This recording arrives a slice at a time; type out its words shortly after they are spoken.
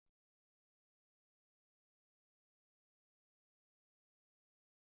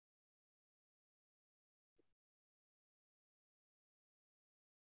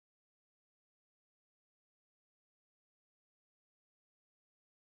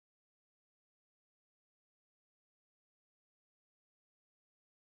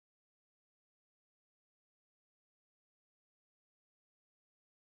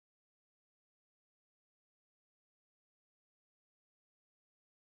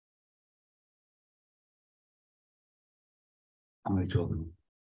I told them.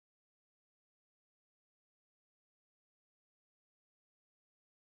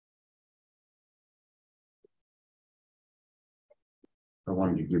 I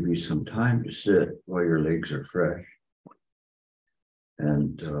wanted to give you some time to sit while your legs are fresh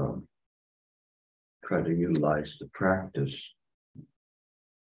and try to utilize the practice.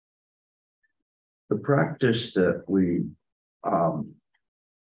 The practice that we are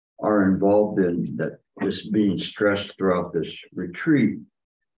involved in, that is being stressed throughout this retreat,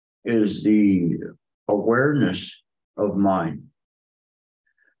 is the awareness of mind.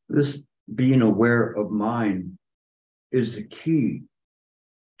 This being aware of mind is the key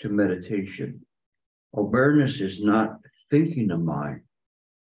to meditation. Awareness is not thinking of mind.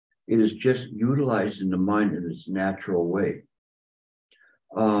 It is just utilizing the mind in its natural way.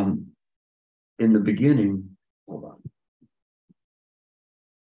 In the beginning, hold on.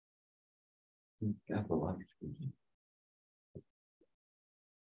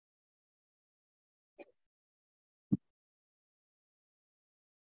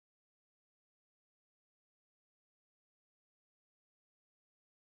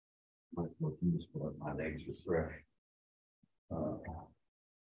 My legs are fresh.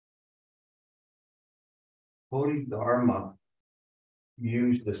 Bodhidharma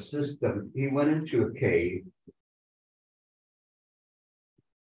used the system. He went into a cave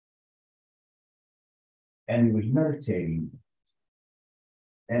and he was meditating.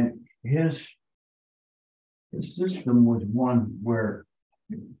 And his system was one where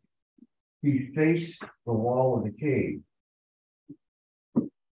he faced the wall of the cave.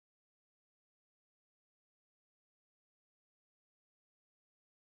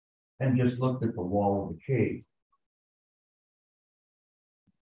 And just looked at the wall of the cave.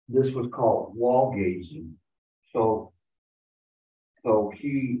 This was called wall gazing. So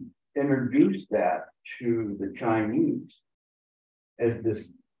he introduced that to the Chinese as this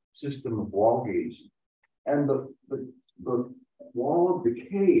system of wall gazing. And the wall of the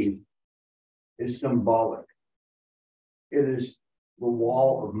cave is symbolic. It is the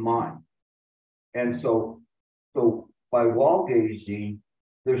wall of mind. And so by wall gazing,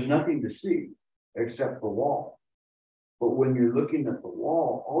 there's nothing to see except the wall. But when you're looking at the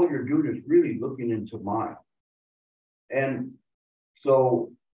wall, all you're doing is really looking into mind. And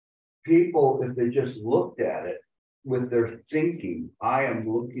so people, if they just looked at it with their thinking, I am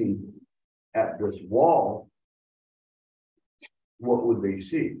looking at this wall, what would they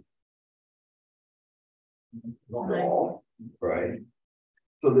see? The wall, right?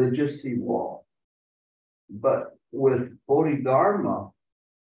 So they just see wall. But with Bodhidharma,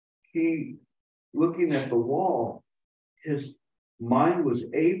 he, looking at the wall, his mind was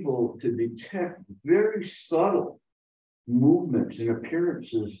able to detect very subtle movements and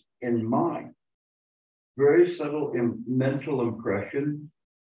appearances in mind, very subtle mental impressions,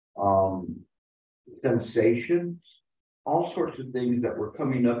 sensations, all sorts of things that were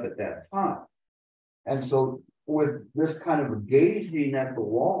coming up at that time. And so with this kind of gazing at the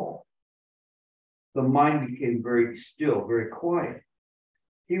wall, the mind became very still, very quiet.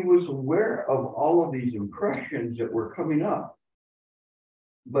 He was aware of all of these impressions that were coming up,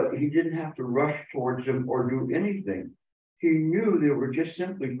 but he didn't have to rush towards them or do anything. He knew they were just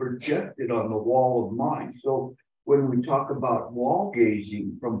simply projected on the wall of mind. So when we talk about wall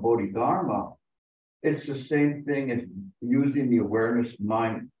gazing from Bodhidharma, it's the same thing as using the awareness of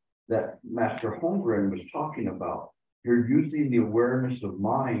mind that Master Holmgren was talking about. You're using the awareness of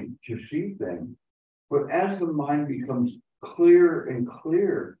mind to see things, but as the mind becomes clearer and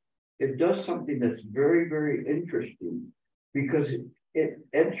clearer, it does something that's very, very interesting, because it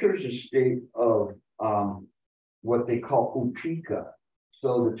enters a state of what they call upika.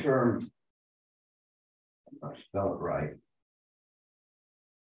 So the term, I'll spell it right.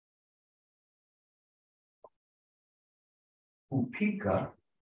 Upika.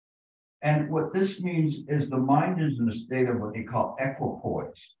 And what this means is the mind is in a state of what they call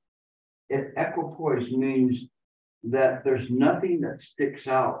equipoise. Equipoise means that there's nothing that sticks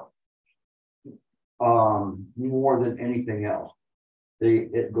out more than anything else.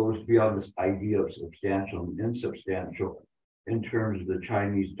 It goes beyond this idea of substantial and insubstantial in terms of the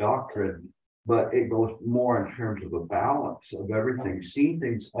Chinese doctrine, but it goes more in terms of a balance of everything, seeing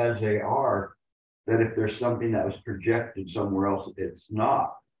things as they are, that if there's something that was projected somewhere else, it's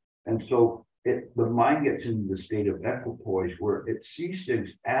not. And so the mind gets into the state of equipoise where it sees things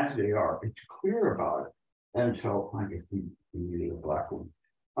as they are. It's clear about it. Until I guess we need a black one.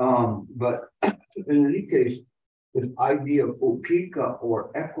 But in any case, this idea of upika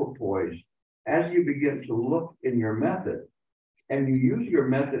or equipoise, as you begin to look in your method and you use your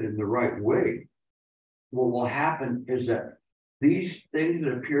method in the right way, what will happen is that these things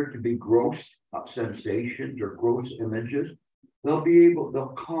that appear to be gross sensations or gross images,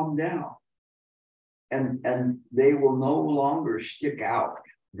 they'll calm down. And they will no longer stick out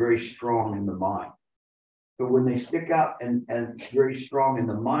very strong in the mind. So when they stick out and very strong in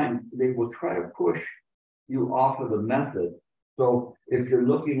the mind, they will try to push you off of the method. So if you're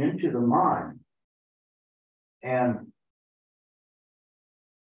looking into the mind and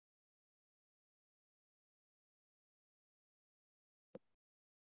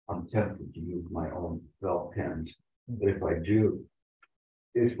I'm tempted to use my own felt pens, but if I do,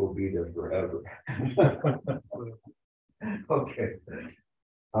 this will be there forever. Okay.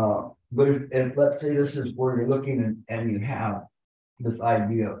 But if let's say this is where you're looking and you have this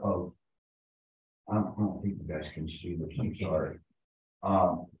idea of, I don't think you guys can see this, I'm sorry.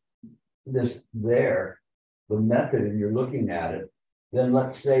 The method, and you're looking at it, then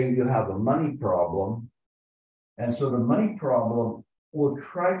let's say you have a money problem. And so the money problem will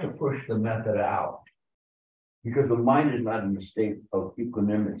try to push the method out because the mind is not in a state of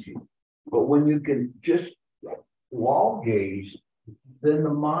equanimity. But when you can just wall gaze, then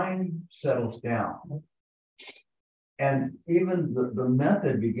the mind settles down. And even the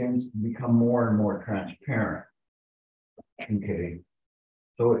method begins to become more and more transparent. Okay.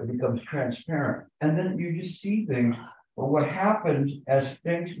 So it becomes transparent. And then you just see things. But what happens as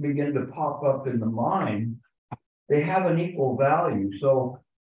things begin to pop up in the mind, they have an equal value. So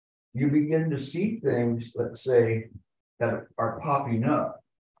you begin to see things, let's say, that are popping up,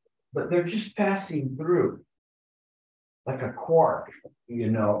 but they're just passing through. Like a quark,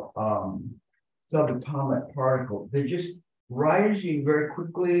 subatomic particle. They're just rising very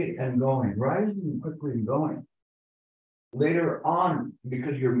quickly and going, rising quickly and going. Later on,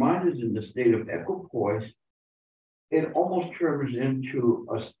 because your mind is in the state of equipoise, it almost turns into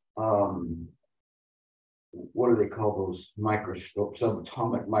a, what do they call those microscopes,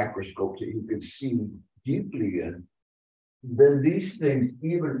 subatomic microscopes that you can see deeply in. Then these things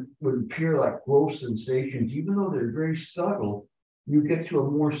even would appear like gross sensations, even though they're very subtle, you get to a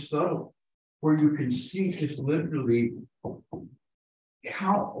more subtle, where you can see just literally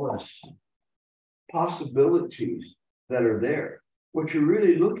countless possibilities that are there. What you're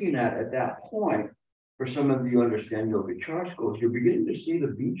really looking at that point, for some of you understand Yoga Char schools, you're beginning to see the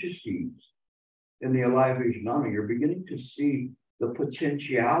bija seeds in the Alive Vijnana. You're beginning to see the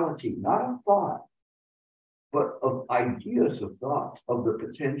potentiality, not of thought, but of ideas of thought, of the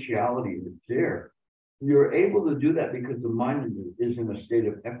potentiality that's there. You're able to do that because the mind is in a state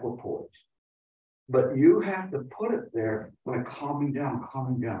of equipoise. But you have to put it there by calming down,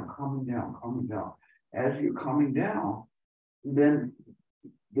 calming down, calming down, calming down. As you're calming down, then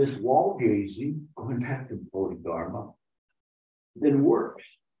this wall gazing, going back to Bodhidharma, then works.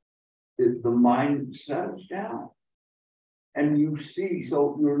 The mind settles down. And you see,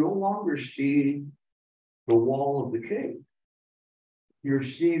 so you're no longer seeing the wall of the cave. You're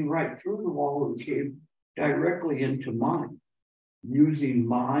seeing right through the wall of the cave directly into mind, using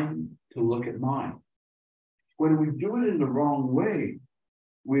mind to look at mind. When we do it in the wrong way,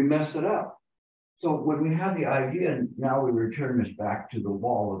 we mess it up. So when we have the idea, and now we return this back to the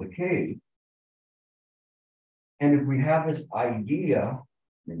wall of the cave, and if we have this idea,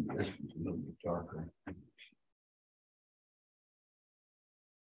 maybe this one's a little bit darker.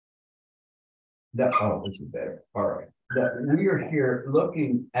 This is better. All right. That we are here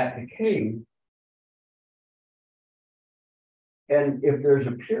looking at the cave, and if there's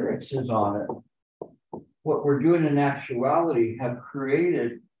appearances on it, what we're doing in actuality have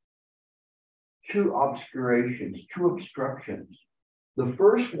created two obscurations, two obstructions. The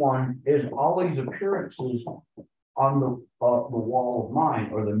first one is all these appearances on the wall of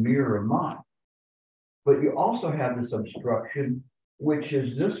mind or the mirror of mind. But you also have this obstruction, which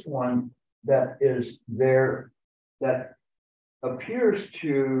is this one that is there that appears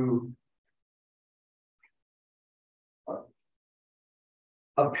to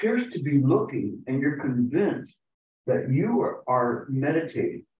be looking, and you're convinced that you are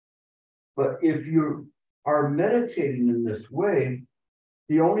meditating. But if you are meditating in this way,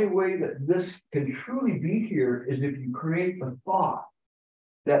 the only way that this can truly be here is if you create the thought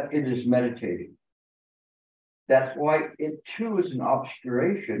that it is meditating. That's why it too is an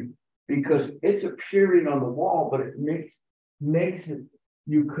obscuration, because it's appearing on the wall, but it makes it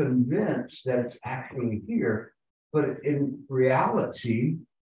you convinced that it's actually here. But in reality,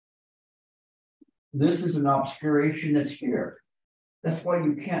 this is an obscuration that's here. That's why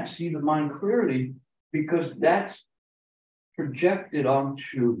you can't see the mind clearly, because that's projected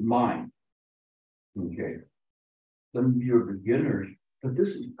onto mind. Okay. Some of you are beginners, but this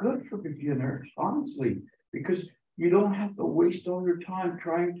is good for beginners, honestly, because You don't have to waste all your time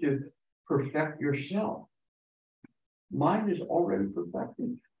trying to perfect yourself. Mine is already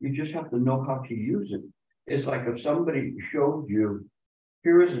perfected. You just have to know how to use it. It's like if somebody showed you,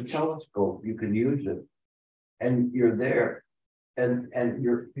 here is a telescope, you can use it, and you're there, and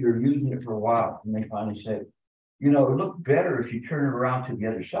you're using it for a while, and they finally say, you know, it looked better if you turn it around to the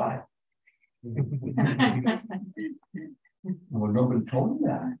other side. Well, nobody told me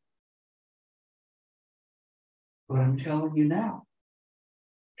that. But I'm telling you now,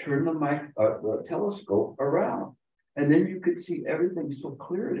 turn the telescope around, and then you could see everything so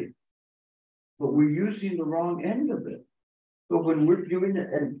clearly. But we're using the wrong end of it. So when we're doing it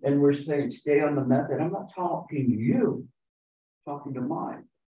and we're saying stay on the method, I'm not talking to you, I'm talking to mine.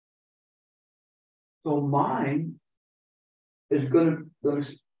 So mine is going to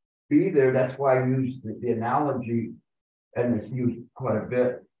be there. That's why I use the analogy, and it's used quite a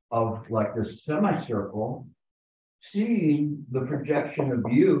bit, of like this semicircle, seeing the projection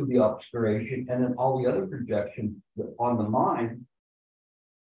of you, the obscuration, and then all the other projections on the mind,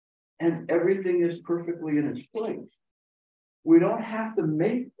 and everything is perfectly in its place. We don't have to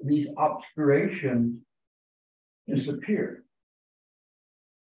make these obscurations disappear.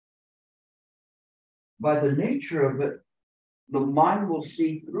 By the nature of it, the mind will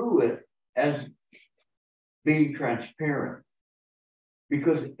see through it as being transparent,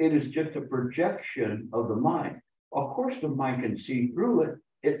 because it is just a projection of the mind. Of course, the mind can see through it.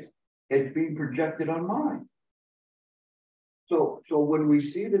 It's being projected on mind. So when we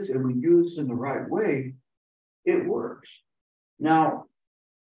see this and we do this in the right way, it works. Now,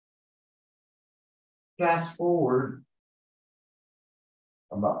 fast forward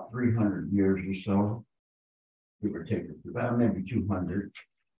about 300 years or so, give or take about maybe 200,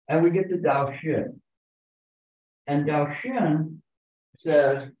 and we get to Dao Xin. And Dao Xin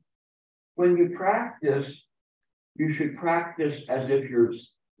says, when you practice, you should practice as if you're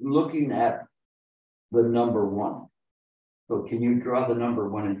looking at the number one. So can you draw the number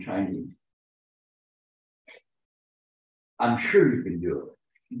one in Chinese? I'm sure you can do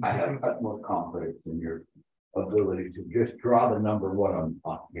it. I have utmost confidence in your ability to just draw the number one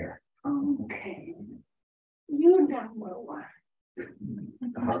on here. Okay. You number one.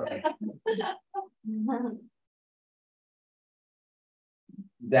 All right.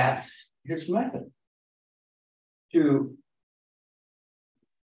 That's his method. To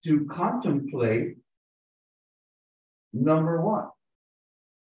contemplate number one.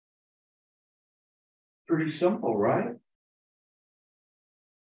 Pretty simple, right?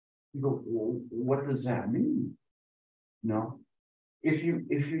 You go, well, what does that mean? No. If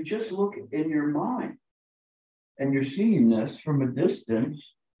you just look in your mind and you're seeing this from a distance,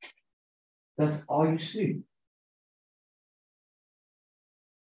 that's all you see.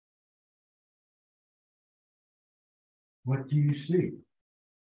 What do you see?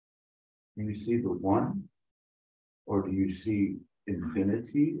 Do you see the one? Or do you see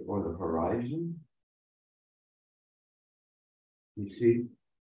infinity or the horizon? You see,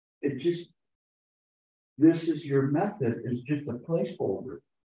 this is your method, it's just a placeholder.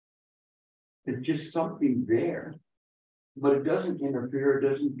 It's just something there, but it doesn't interfere, it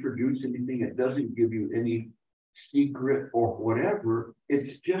doesn't produce anything, it doesn't give you any secret or whatever.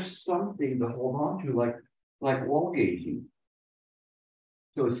 It's just something to hold on to, like wall gazing.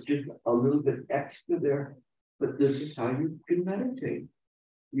 So it's just a little bit extra there, but this is how you can meditate.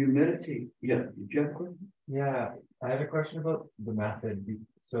 You meditate. Yeah, Jeffrey? Yeah, I have a question about the method.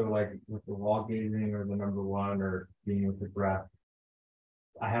 So like with the wall gazing or the number one or being with the breath,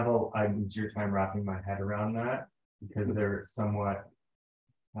 I have an easier time wrapping my head around that because they're somewhat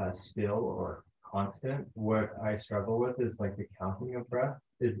still or constant. What I struggle with is like the counting of breath.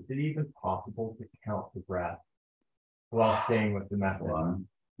 Is it even possible to count the breath while staying with the method? One.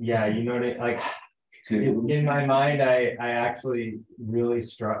 Yeah, you know what I like. In my mind, I actually really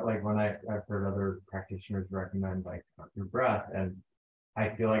struck, like when I've heard other practitioners recommend like your breath, and I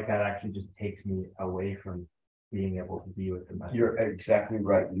feel like that actually just takes me away from being able to be with the method. You're exactly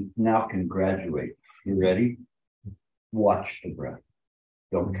right. You now can graduate. You ready? Watch the breath.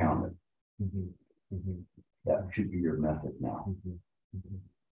 Don't count it. Mm-hmm. Mm-hmm. That should be your method now. Mm-hmm.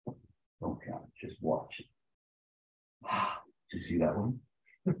 Mm-hmm. Don't count it. Just watch it. Did you see that one?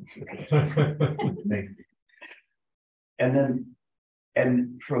 Thank you.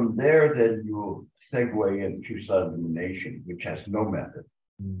 And from there, then you'll segue into sublimation, which has no method.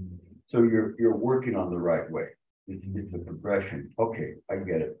 Mm-hmm. So you're working on the right way. It's a progression. Okay, I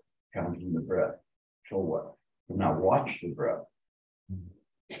get it. Counting the breath. So what? Now watch the breath.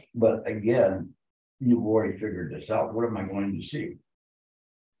 But again, you've already figured this out. What am I going to see?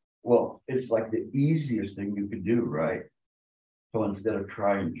 Well, it's like the easiest thing you could do, right? So instead of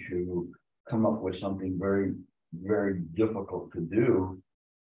trying to come up with something very, very difficult to do,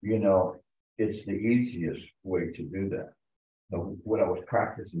 you know, it's the easiest way to do that. So what I was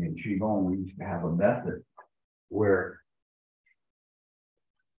practicing in Qigong, we used to have a method where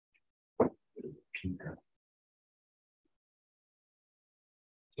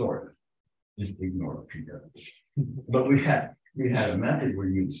sorry, just ignore Peter. But we had a method where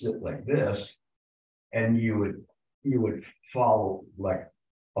you'd sit like this, and you would follow like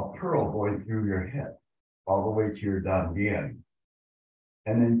a pearl going through your head, all the way to your Dandian.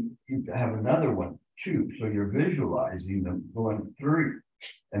 And then you have another one too. So you're visualizing them going through.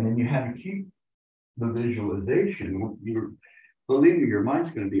 And then you have to keep the visualization. Believe me, your mind's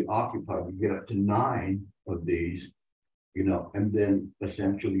going to be occupied. You get up to 9 of these, you know, and then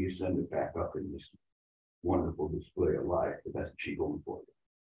essentially you send it back up in this wonderful display of light. That's Qigong for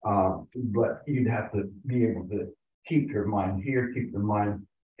you. But you'd have to be able to keep your mind here, keep the mind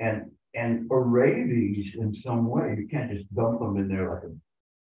and array these in some way. You can't just dump them in there like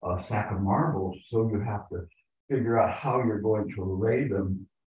a sack of marbles. So you have to figure out how you're going to array them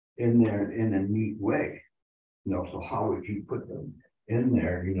in there in a neat way. You know, so how would you put them in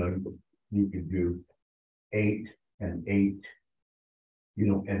there? You know, you could do 8 and 8, you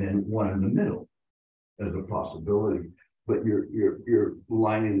know, and then one in the middle as a possibility. But you're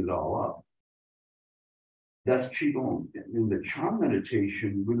lining it all up. That's Qigong. In the Chan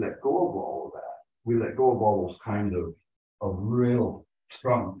meditation, we let go of all of that. We let go of all those kind of real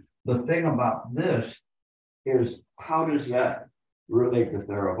strong. The thing about this is, how does that relate to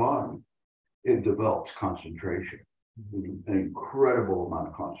Theravada? It develops concentration, an incredible amount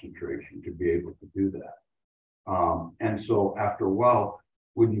of concentration to be able to do that. And so after a while,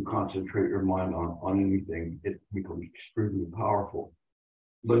 when you concentrate your mind on anything, it becomes extremely powerful.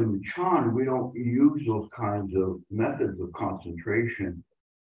 But in Chan, we don't use those kinds of methods of concentration.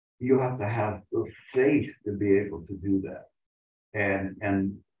 You have to have the faith to be able to do that. And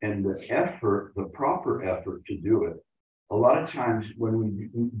the effort, the proper effort to do it. A lot of times when we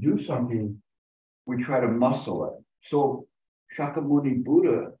do something, we try to muscle it. So Shakyamuni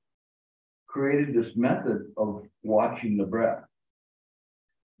Buddha created this method of watching the breath.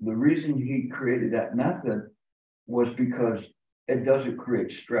 The reason he created that method was because it doesn't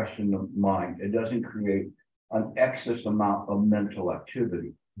create stress in the mind. It doesn't create an excess amount of mental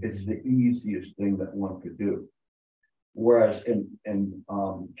activity. It's the easiest thing that one could do. Whereas in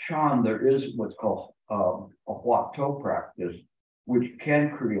Chan, there is what's called a Huat To practice, which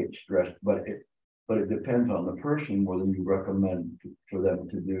can create stress, but it depends on the person whether you recommend for them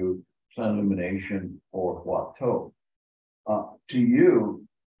to do sun illumination or Huat To. To you,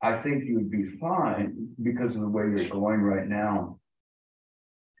 I think you would be fine because of the way you're going right now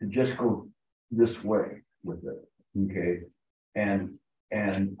to just go this way with it, okay? And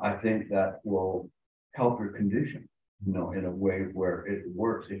I think that will help your condition, you know, in a way where it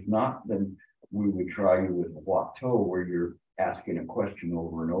works. If not, then we would try you with Huat To, where you're asking a question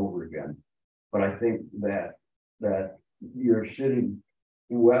over and over again. But I think that you're sitting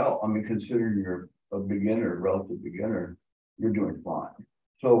well. I mean, considering you're a beginner, relative beginner, you're doing fine.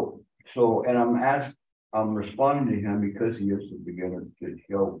 So, and I'm responding to him because he is a beginner to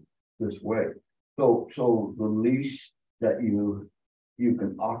go this way. So the least that you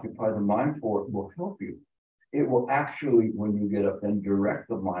can occupy the mind for will help you. It will actually, when you get up and direct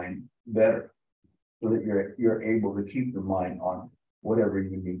the mind better, so that you're able to keep the mind on whatever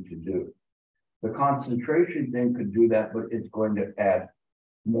you need to do. The concentration thing could do that, but it's going to add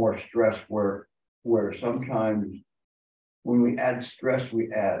more stress where sometimes when we add stress,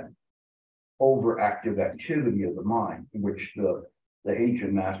 we add overactive activity of the mind, which the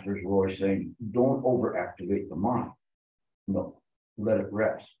ancient masters were always saying, don't overactivate the mind. No, let it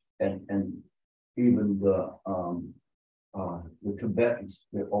rest. And even the Tibetans,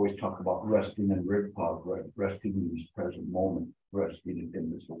 they always talk about resting in Rigpa, right? Resting in this present moment, resting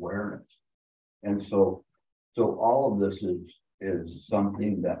in this awareness. And so all of this is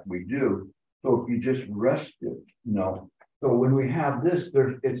something that we do. So if you just rest it, you know, so when we have this,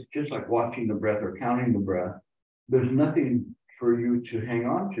 it's just like watching the breath or counting the breath. There's nothing for you to hang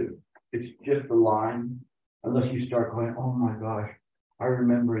on to. It's just a line, unless you start going, oh my gosh, I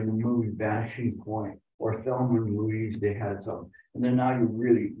remember in the movie Vanishing Point or Thelma and Louise, they had something. And then now you're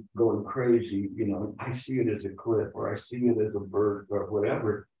really going crazy, you know, I see it as a cliff or I see it as a bird or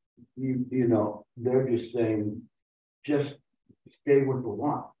whatever. You know, they're just saying, just stay with the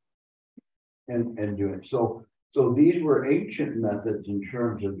one and do it. So these were ancient methods in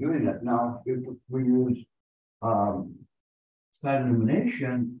terms of doing that. Now, if we use sun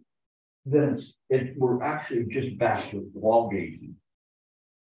illumination, then we're actually just back to wall gazing.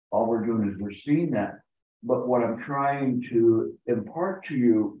 All we're doing is we're seeing that. But what I'm trying to impart to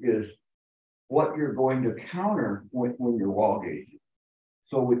you is what you're going to counter when you're wall gazing.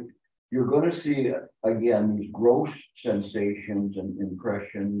 So you're going to see, again, these gross sensations and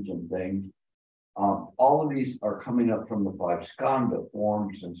impressions and things. All of these are coming up from the five skandha: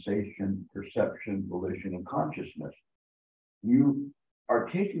 form, sensation, perception, volition, and consciousness. You are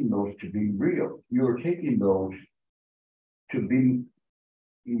taking those to be real. You are taking those to be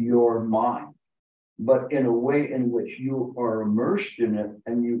your mind, but in a way in which you are immersed in it,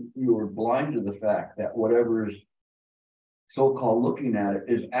 and you are blind to the fact that whatever is so-called looking at it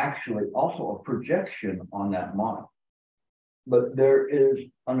is actually also a projection on that mind. But there is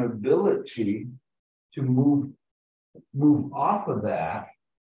an ability to move off of that,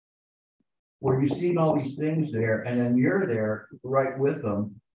 where you've seen all these things there, and then you're there right with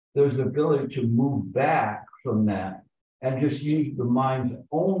them. There's the ability to move back from that and just use the mind's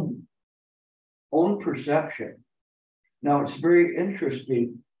own perception. Now, it's very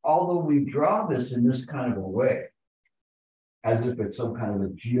interesting, although we draw this in this kind of a way, as if it's some kind of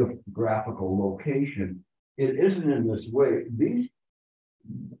a geographical location, it isn't in this way. These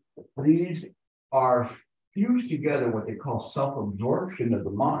are fused together, what they call self-absorption of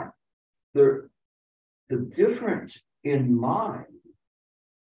the mind. The difference in mind,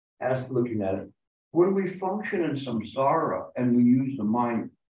 as looking at it, when we function in samsara and we use the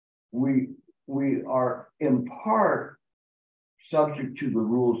mind, we are in part subject to the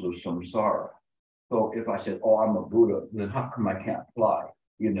rules of samsara. So if I said, "Oh, I'm a Buddha," then how come I can't fly?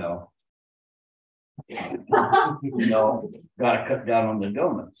 You know, gotta cut down on the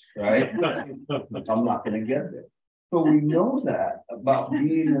donuts, right? I'm not going to get there. So we know that about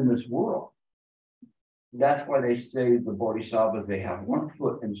being in this world. That's why they say the bodhisattvas, they have 1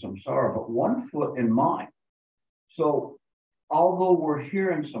 foot in samsara, but 1 foot in mind. So although we're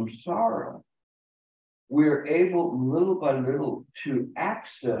here in samsara, we're able little by little to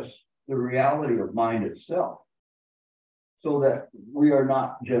access the reality of mind itself, so that we are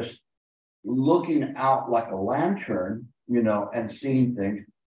not just looking out like a lantern, and seeing things.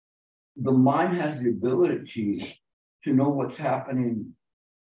 The mind has the ability to know what's happening,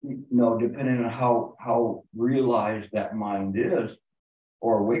 depending on how realized that mind is,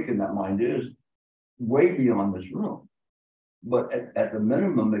 or awakened that mind is, way beyond this room. But at the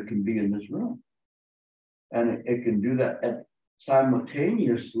minimum, it can be in this room. And it can do that at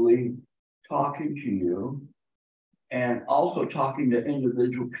simultaneously talking to you and also talking to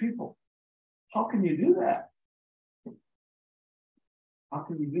individual people. How can you do that? How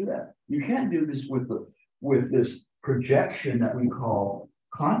can you do that? You can't do this with this projection that we call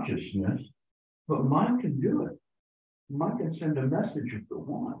consciousness, but mind can do it. Mind can send a message if it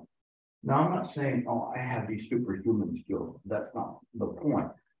wants. Now, I'm not saying, "Oh, I have these superhuman skills." That's not the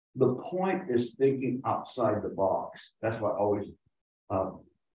point. The point is thinking outside the box. That's why I always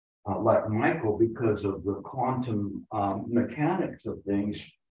like Michael, because of the quantum mechanics of things.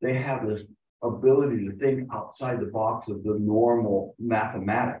 They have this ability to think outside the box of the normal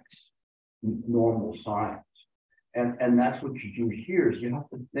mathematics, normal science. And that's what you do here, is you have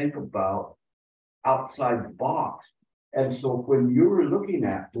to think about outside the box. And so when you're looking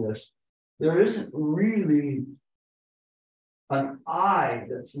at this, there isn't really an eye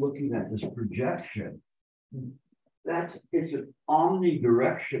that's looking at this projection. It's an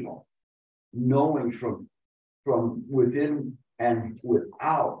omnidirectional knowing from within and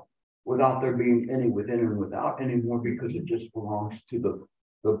without there being any within and without anymore, because it just belongs to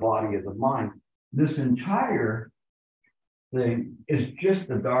the body of the mind. This entire thing is just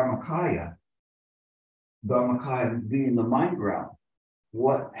the Dharmakaya. Dharmakaya being the mind ground,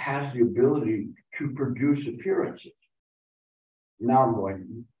 what has the ability to produce appearances. Now I'm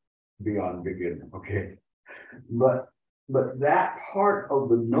going beyond beginning, okay? But that part of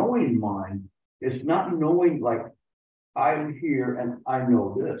the knowing mind is not knowing like I'm here and I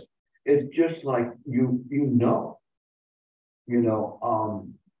know this. It's just like you know.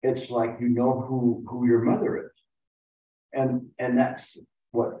 It's like who your mother is. And that's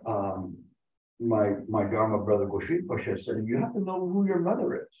what my Dharma brother Goshi Pasha said. You have to know who your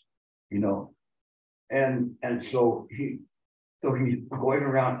mother is, and so he's going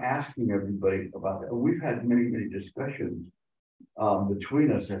around asking everybody about that. And we've had many discussions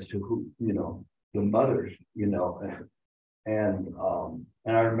between us as to who, the mothers, and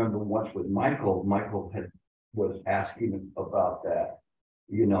I remember once with Michael was asking about that,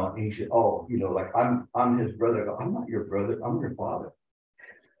 and he said, "Oh, like I'm his brother." I go, "I'm not your brother, I'm your father."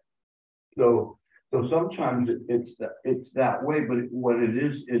 So So sometimes it's that way, but what it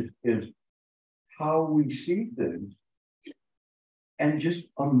is how we see things. And just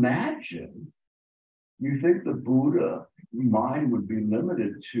imagine, you think the Buddha mind would be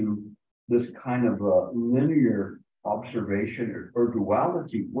limited to this kind of a linear observation or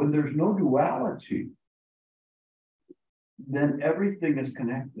duality. When there's no duality, then everything is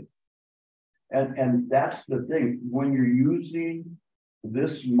connected. And that's the thing. When you're using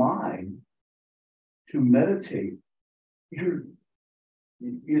this mind to meditate,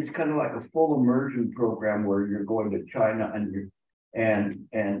 it's kind of like a full immersion program where you're going to China and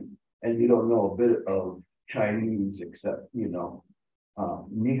you don't know a bit of Chinese except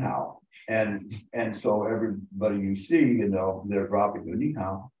ni hao, and so everybody you see, they're dropping the ni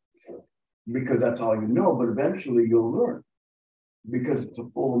hao because that's all you know. But eventually you'll learn because it's a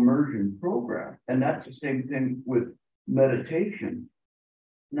full immersion program, and that's the same thing with meditation.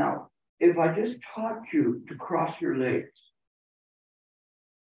 Now, if I just taught you to cross your legs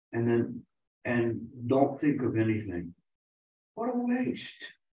and don't think of anything, what a waste.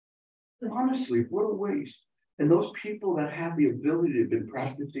 Honestly, what a waste. And those people that have the ability to have been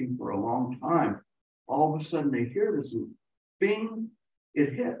practicing for a long time, all of a sudden they hear this and bing,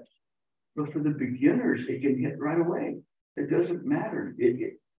 it hits. But for the beginners, it can hit right away. It doesn't matter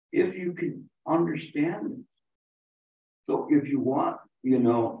if you can understand it. So if you want,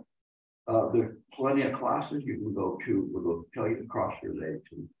 there's plenty of classes you can go to. We'll tell you to cross your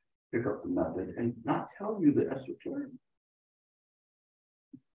legs and pick up the method and not tell you the esoteric.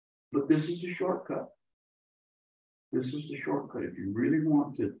 But this is a shortcut. This is the shortcut. If you really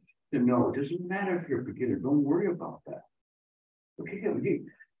want to know, it doesn't matter if you're a beginner. Don't worry about that. Look at him.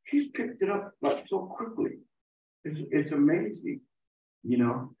 He's picked it up like so quickly. It's amazing.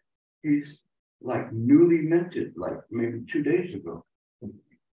 He's like newly minted, like maybe 2 days ago.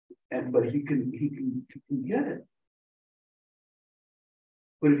 But he can get it.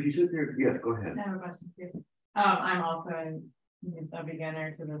 But if you sit there, yes, go ahead. I have a question too. I'm also a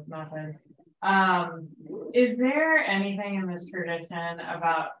beginner to this method. Is there anything in this tradition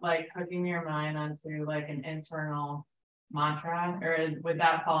about like hooking your mind onto like an internal mantra, or would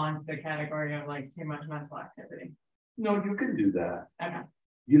that fall into the category of like too much mental activity? No, you can do that. Okay.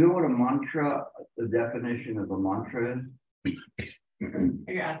 You know what a mantra, the definition of a mantra is?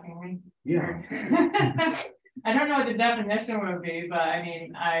 Are you asking me? Yeah. I don't know what the definition would be, but I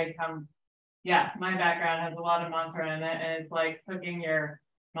mean, my background has a lot of mantra in it, and it's like hooking your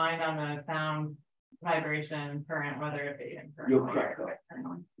mind on the sound, vibration, current, whether it be internally or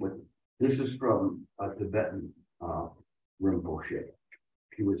externally. This is from a Tibetan Rinpoche.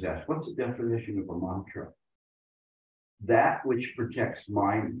 He was asked, what's the definition of a mantra? That which protects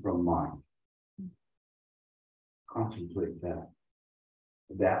mind from mind. Contemplate that.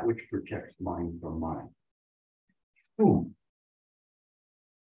 That which protects mind from mind. Boom.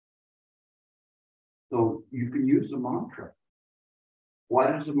 So you can use a mantra.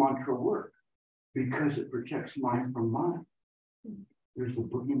 Why does the mantra work? Because it protects mind from mind. There's a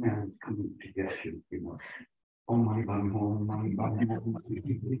boogeyman coming to get you, Oh my God,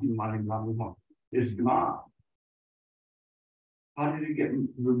 it's not. How did it get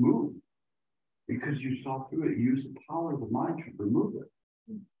removed? Because you saw through it. You used the power of the mind to remove it.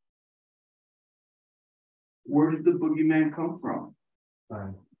 Where did the boogeyman come from?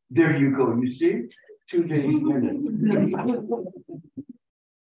 There you go. You see? 2 days minutes.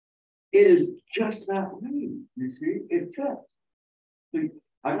 It is just that way. You see? It just. So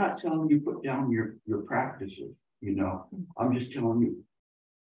I'm not telling you put down your practices. I'm just telling you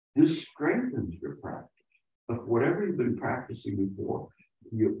this strengthens your practice. But whatever you've been practicing before,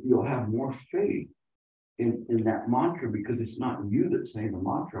 you'll have more faith in that mantra, because it's not you that's saying the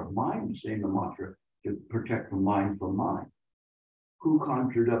mantra. Mind is saying the mantra to protect the mind from mind. Who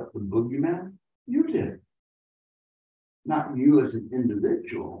conjured up the boogeyman? You did. Not you as an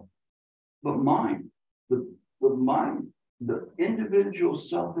individual, but mind. The mind, the individual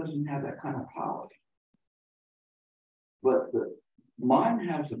self doesn't have that kind of power. But the mind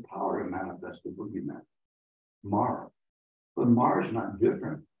has the power to manifest the boogeyman, Mara. But Mara is not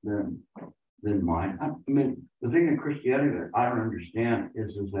different than mind. I mean, the thing in Christianity that I don't understand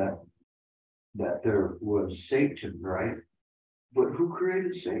is that there was Satan, right? But who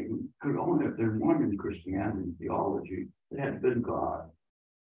created Satan? Could only have been one in Christianity theology. It had been God.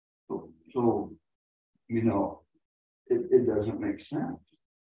 So it doesn't make sense.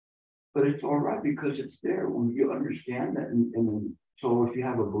 But it's all right because it's there when you understand that. And so if you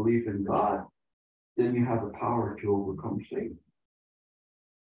have a belief in God, then you have the power to overcome Satan.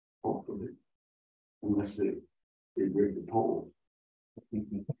 Hopefully. Unless they break the poles.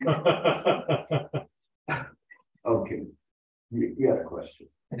 Okay, you had a question.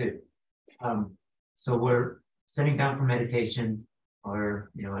 I do. So we're sitting down for meditation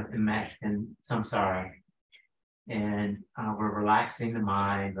or, in samsara, and we're relaxing the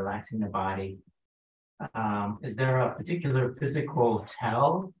mind, relaxing the body. Is there a particular physical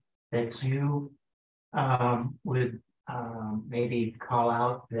tell that you would maybe call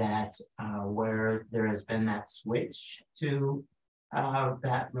out that where there has been that switch to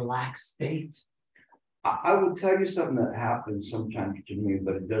that relaxed state? I will tell you something that happens sometimes to me,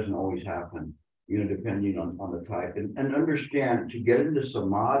 but it doesn't always happen, depending on the type. And understand, to get into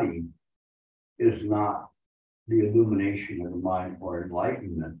samadhi is not the illumination of the mind or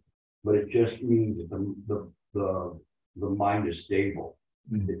enlightenment, but it just means that the mind is stable.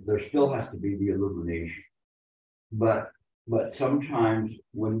 There still has to be the illumination. But sometimes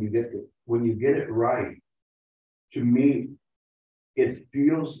when you get it right, to me, it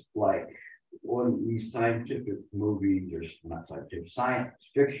feels like one of these scientific movies, or not scientific, science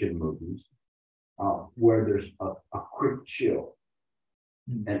fiction movies, where there's a quick chill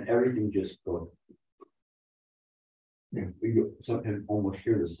and everything just goes. You sometimes almost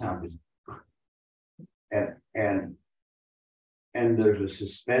hear the sound just, and there's a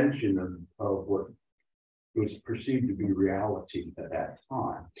suspension of what was perceived to be reality at that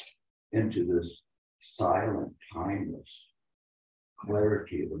time into this silent, timeless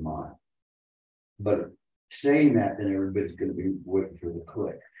clarity of the mind. But saying that, then everybody's going to be waiting for the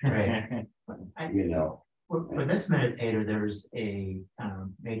click. Right. For this meditator, there's a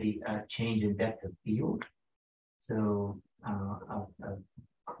maybe a change in depth of field. So of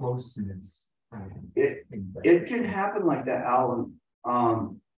closeness. It can happen like that, Alan.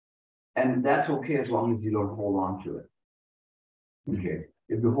 And that's okay as long as you don't hold on to it. Okay.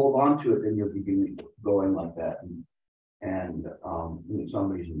 If you hold on to it, then you'll begin going like that. And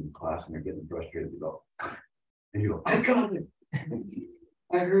somebody's in the class and they're getting frustrated, and you go, I got it.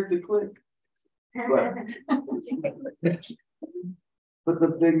 I heard the click. But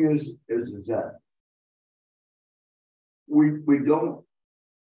the thing is that we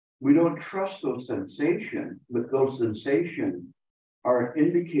don't trust those sensations, but those sensations are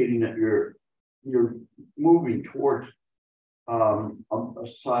indicating that you're moving towards a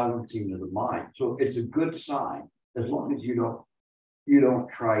silencing of the mind. So it's a good sign, as long as you don't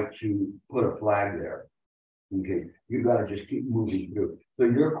try to put a flag there. Okay, you got to just keep moving through. So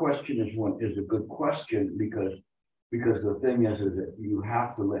your question is a good question, because the thing is that you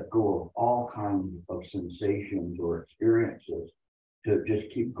have to let go of all kinds of sensations or experiences to just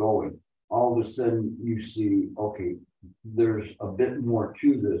keep going. All of a sudden you see, okay, there's a bit more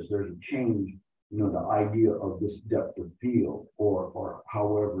to this. There's a change, the idea of this depth of field or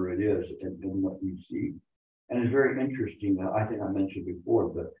however it is in what you see. And it's very interesting. I think I mentioned before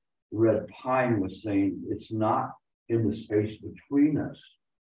that Red Pine was saying it's not in the space between us,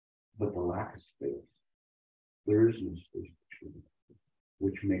 but the lack of space. There is no space between us,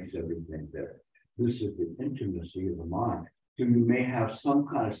 which makes everything better. This is the intimacy of the mind. So you may have some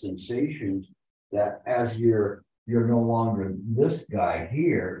kind of sensations that as you're no longer this guy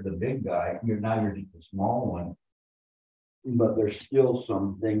here, the big guy, you're just a small one, but there's still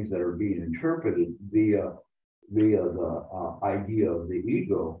some things that are being interpreted via the idea of the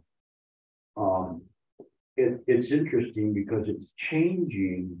ego. It's interesting because it's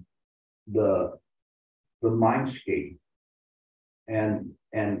changing the mindscape, and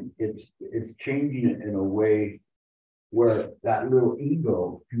it's changing it in a way where that little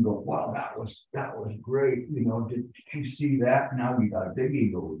ego can go, wow, that was great. Did you see that? Now we got a big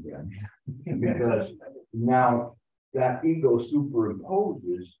ego again. Because now that ego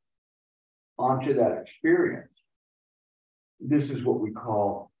superimposes onto that experience. This is what we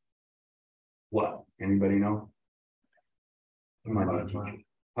call what? Anybody know? Unified mind.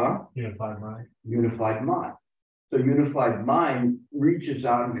 Huh? Unified mind. Unified mind. So unified mind reaches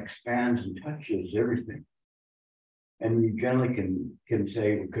out and expands and touches everything. And you generally can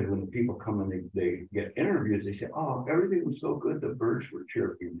say, because when people come and they get interviews, they say, oh, everything was so good, the birds were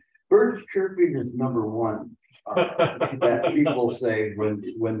chirping. Birds chirping is number one that people say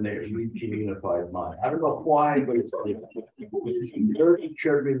when they're reaching unified mind. I don't know why, but it's birds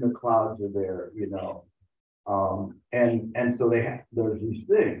chirping, the clouds are there, and so there's these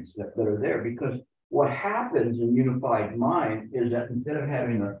things that are there, because what happens in unified mind is that instead of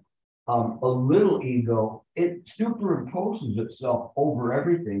having a little ego, it superimposes itself over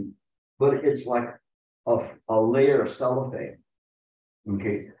everything, but it's like a layer of cellophane.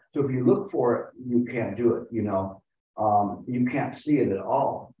 Okay, so if you look for it, you can't do it. You can't see it at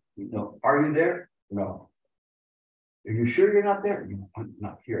all. Are you there? No. Are you sure you're not there? No, I'm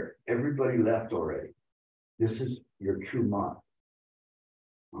not here. Everybody left already. This is your true mind.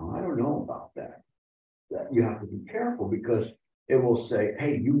 Oh, I don't know about that. That you have to be careful because it will say,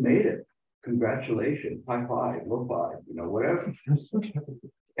 hey, you made it. Congratulations, high five, low five, whatever.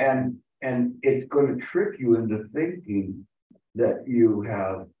 And it's going to trick you into thinking that you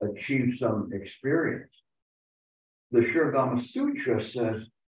have achieved some experience. The Shurgama Sutra says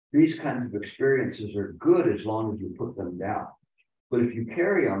these kinds of experiences are good as long as you put them down. But if you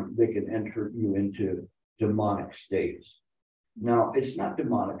carry them, they can enter you into demonic states. Now, it's not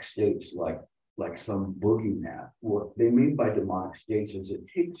demonic states like some boogeyman. What they mean by demonic states is it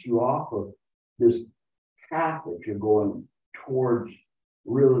takes you off of this path that you're going towards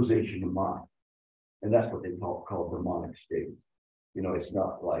realization of mind. And that's what they call demonic states. It's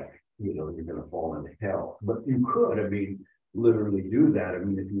not like, you're going to fall into hell, but you could, literally do that.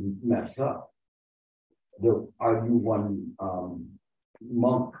 If you mess up. I knew one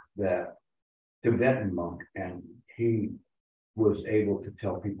monk, that Tibetan monk, and he was able to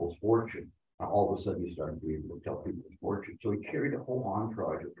tell people's fortune. All of a sudden, he started to be able to tell people's fortune. So he carried a whole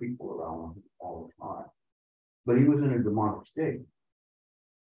entourage of people around him all the time. But he was in a demonic state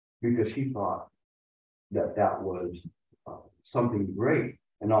because he thought that was something great,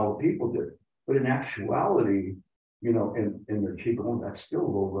 and all the people did. But in actuality, in their Qigong, that's still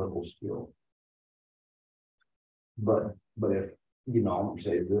low-level skill. But if,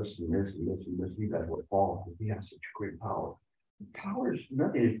 say this and this and this and this, you guys would fall because he has such great power. Power is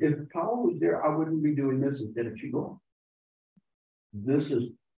nothing. If the power was there, I wouldn't be doing this instead of Qigong. This is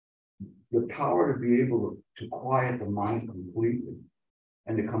the power to be able to quiet the mind completely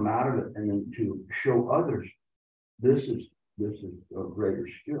and to come out of it and then to show others this is a greater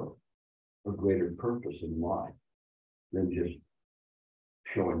skill, a greater purpose in life than just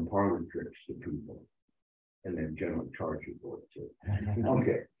showing parlor tricks to people and then generally charge you for it too.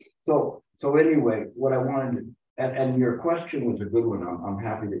 Okay, so anyway, what I wanted to, and your question was a good one. I'm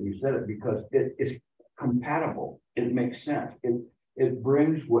happy that you said it because it is compatible. It makes sense. It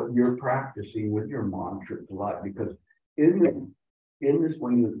brings what you're practicing with your mantra to life, because in this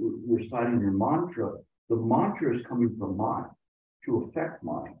when you're reciting your mantra, the mantra is coming from mind to affect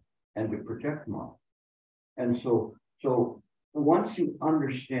mind and to protect mind. And so once you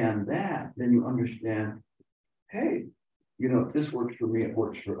understand that, then you understand, hey, if this works for me, it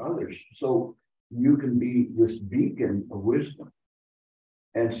works for others. So you can be this beacon of wisdom.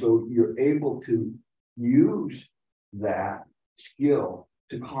 And so you're able to use that skill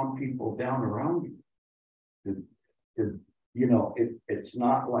to calm people down around you. It's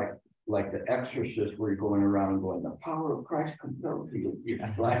not like the Exorcist where you're going around and going, the power of Christ compels you.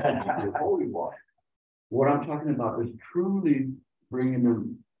 It's like the holy water. What I'm talking about is truly bringing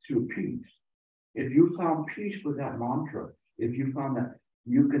them to peace. If you found peace with that mantra, if you found that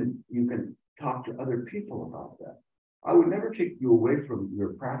you can talk to other people about that. I would never take you away from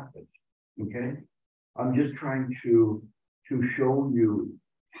your practice. Okay. I'm just trying to show you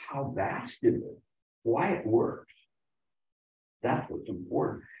how vast it is, why it works. That's what's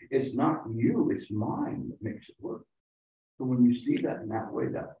important. It's not you, it's mine that makes it work. So when you see that in that way,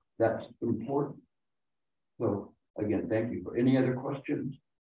 that's important. So again, thank you. For any other questions?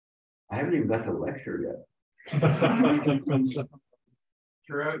 I haven't even got to lecture yet.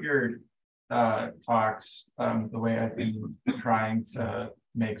 Throughout your talks, the way I've been trying to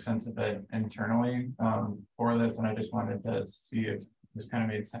make sense of it internally for this, and I just wanted to see if this kind of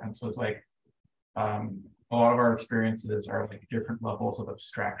made sense, was like a lot of our experiences are like different levels of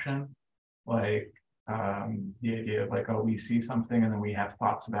abstraction, like the idea of like, oh, we see something and then we have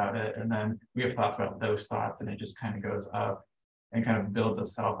thoughts about it, and then we have thoughts about those thoughts, and it just kind of goes up and kind of builds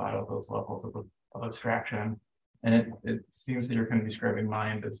itself out of those levels of abstraction. And it seems that you're kind of describing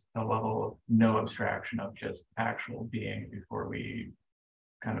mind as a level of no abstraction, of just actual being before we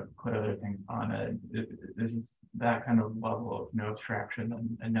kind of put other things on it. Is that kind of level of no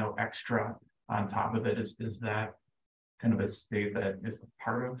abstraction and no extra on top of it? Is that kind of a state that is a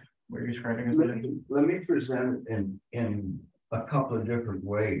part of what you're describing as let me present it in a couple of different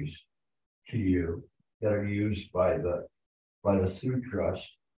ways to you that are used by the sutras.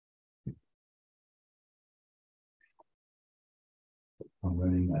 I'm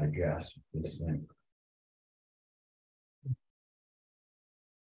running out of gas with this thing.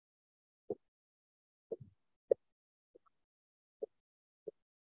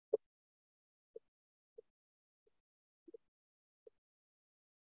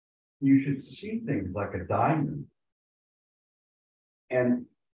 You should see things like a diamond. And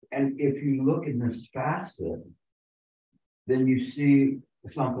if you look in this facet, then you see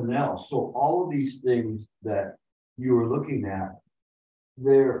something else. So all of these things that you were looking at,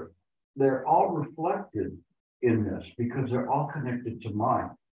 they're all reflected in this because they're all connected to mind.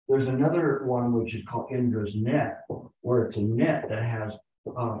 There's another one which is called Indra's net, where it's a net that has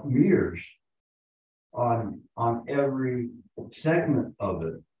meters on every segment of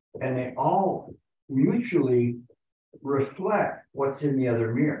it, and they all mutually reflect what's in the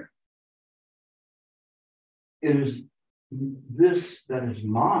other mirror. It is this that is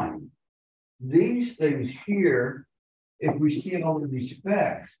mine. These things here, if we see all of these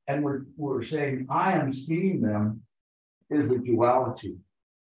specks and we're saying I am seeing them, is a duality.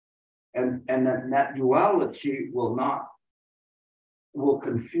 And that duality will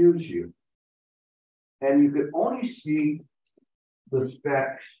confuse you. And you can only see the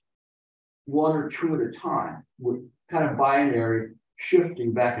specks one or two at a time, with kind of binary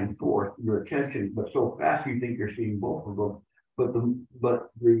shifting back and forth your attention, but so fast you think you're seeing both of them. But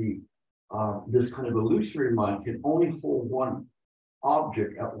this kind of illusory mind can only hold one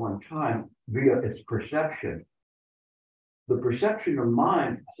object at one time via its perception. The perception of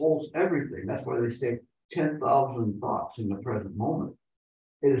mind holds everything. That's why they say 10,000 thoughts in the present moment.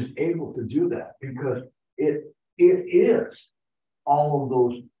 It is able to do that because it is all of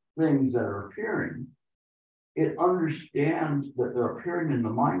those things that are appearing. It understands that they're appearing in the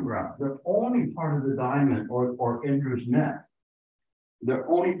mind ground. They're only part of the diamond or Indra's net. They're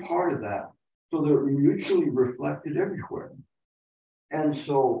only part of that. So they're mutually reflected everywhere. And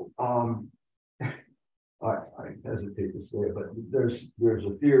so I hesitate to say it, but there's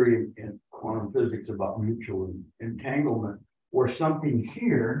a theory in quantum physics about mutual entanglement, where something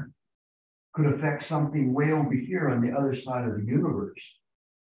here could affect something way over here on the other side of the universe.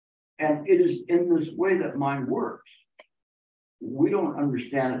 And it is in this way that mind works. We don't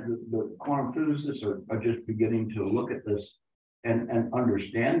understand it. The quantum physicists are just beginning to look at this and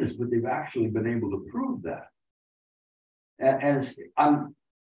understand this, but they've actually been able to prove that. And I'm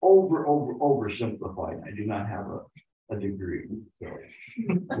oversimplifying. I do not have a degree.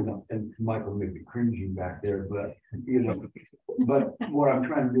 So, and Michael may be cringing back there, but but what I'm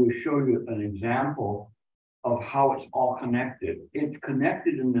trying to do is show you an example of how it's all connected. It's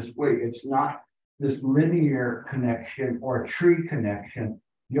connected in this way. It's not this linear connection or a tree connection.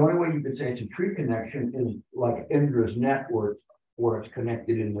 The only way you could say it's a tree connection is like Indra's net, where it's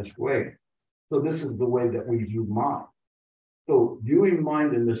connected in this way. So this is the way that we view mind. So viewing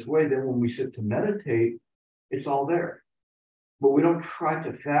mind in this way, then when we sit to meditate, it's all there. But we don't try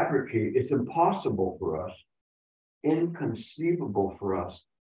to fabricate. It's impossible for us, inconceivable for us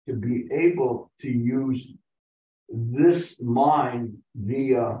to be able to use this mind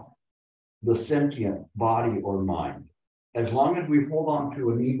via the sentient body or mind. As long as we hold on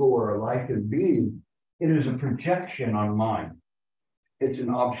to an ego or a life and being, it is a projection on mind. It's an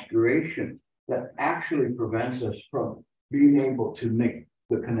obscuration that actually prevents us from being able to make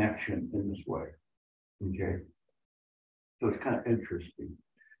the connection in this way. Okay. So it's kind of interesting.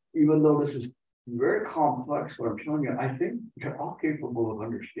 Even though this is very complex, what I'm showing you, I think you're all capable of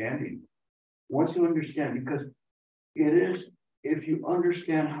understanding. Once you understand, because it is, if you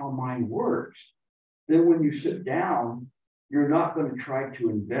understand how mind works, then when you sit down, you're not going to try to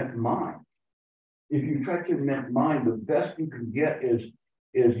invent mind. If you try to invent mind, the best you can get is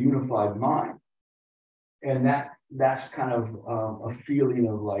unified mind. And that's kind of a feeling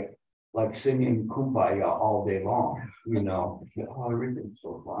of like singing Kumbaya all day long, oh, everything's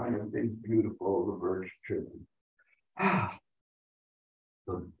so fine, everything's beautiful, the birds chirping.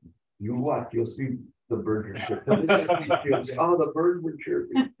 So you'll see the birds are chirping. Oh, the birds were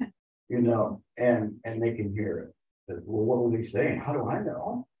chirping, and they can hear it. But, well, what were they saying? How do I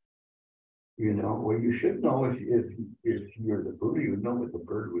know? Well, you should know if you're the Buddha, you would know what the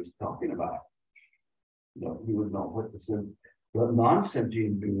bird was talking about. You would know what the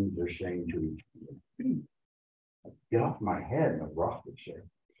non-sentient beings are saying to each other. Get off my head, the rock would say.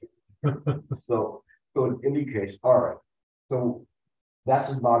 So in any case, all right. So that's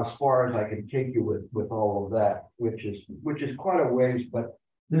about as far as I can take you with all of that, which is quite a ways, but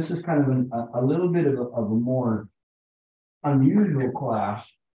this is kind of a little bit of a more unusual class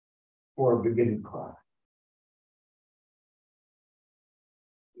for a beginning class.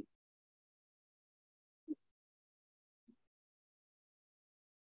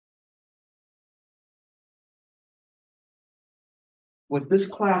 What this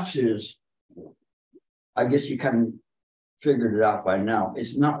class is, I guess you kind of figured it out by now.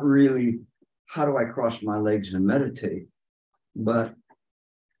 It's not really how do I cross my legs and meditate, but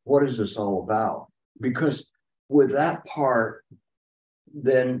what is this all about? Because with that part,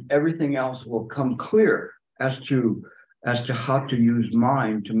 then everything else will come clear as to how to use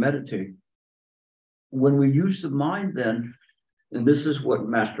mind to meditate. when we use the mind then, and this is what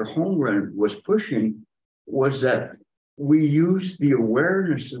Master Holmgren was pushing, was that we use the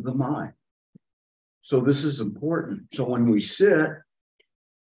awareness of the mind. So this is important. So when we sit,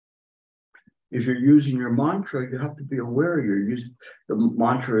 if you're using your mantra, you have to be aware you're using, the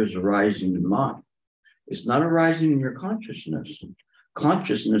mantra is arising in mind. It's not arising in your consciousness.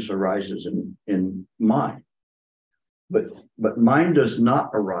 Consciousness arises in mind. But mind does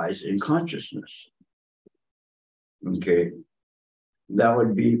not arise in consciousness. Okay. That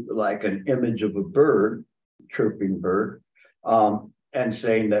would be like an image of a bird, chirping bird, and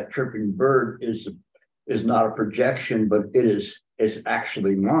saying that chirping bird is not a projection, but it is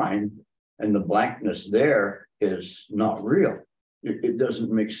actually mine, and the blankness there is not real. It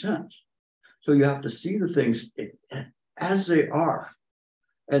doesn't make sense. So you have to see the things as they are.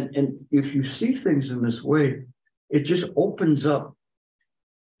 And if you see things in this way, it just opens up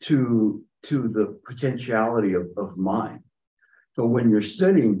to the potentiality of mind. So when you're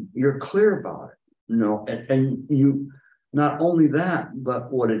sitting, you're clear about it, you know, and you, not only that,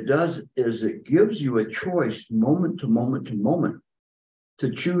 but what it does is it gives you a choice moment to moment to moment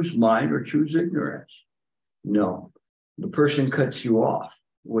to choose mind or choose ignorance. No, the person cuts you off.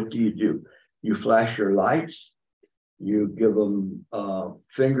 What do? You flash your lights, you give them a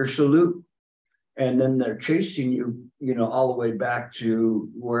finger salute, and then they're chasing you, you know, all the way back to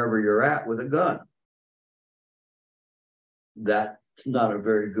wherever you're at with a gun. That's not a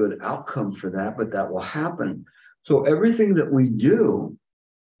very good outcome for that, but that will happen. So everything that we do,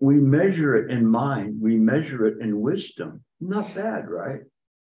 we measure it in mind, we measure it in wisdom. Not bad, right?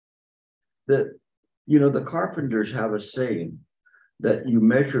 That, you know, the carpenters have a saying that you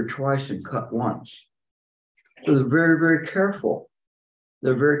measure twice and cut once. So they're very, very careful.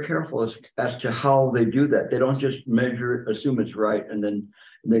 They're very careful as to how they do that. They don't just measure it, assume it's right, and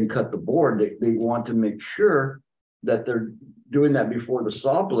then cut the board. They want to make sure that they're doing that before the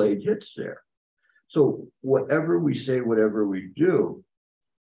saw blade hits there. So whatever we say, whatever we do,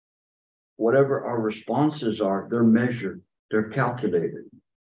 whatever our responses are, they're measured, they're calculated.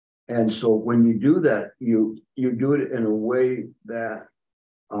 And so when you do that, you do it in a way that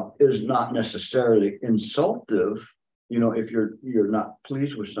is not necessarily insultive, you know, if you're not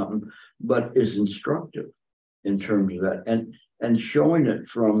pleased with something, but is instructive in terms of that, and showing it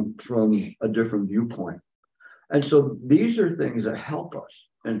from a different viewpoint. And so these are things that help us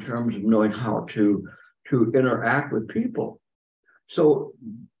in terms of knowing how to interact with people. So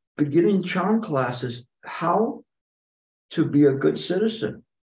beginning Chan classes, how to be a good citizen.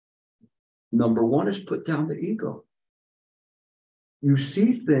 Number one is put down the ego. You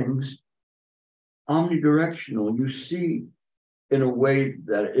see things omnidirectional. You see in a way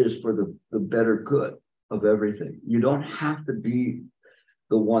that is for the better good of everything. You don't have to be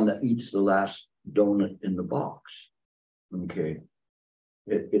the one that eats the last donut in the box. Okay.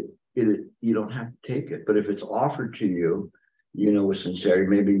 You don't have to take it, but if it's offered to you, you know, with sincerity,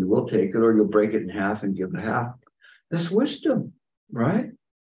 maybe you will take it, or you'll break it in half and give the half. That's wisdom, right?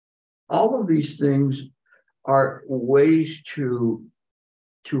 All of these things are ways to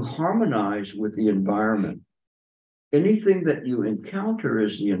harmonize with the environment. Anything that you encounter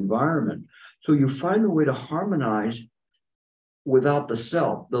is the environment. So you find a way to harmonize without the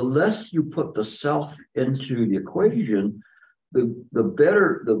self. The less you put the self into the equation, the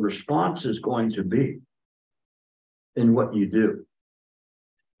better the response is going to be in what you do.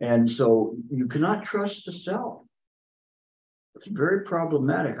 And so you cannot trust the self. It's very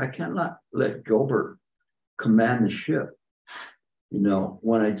problematic. I cannot let Gilbert command the ship. You know,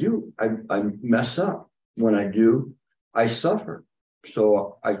 when I do, I mess up. When I do, I suffer.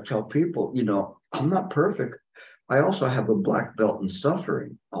 So I tell people, you know, I'm not perfect. I also have a black belt in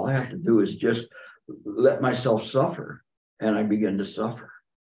suffering. All I have to do is just let myself suffer, and I begin to suffer,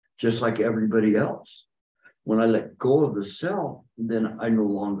 just like everybody else. When I let go of the self, then I no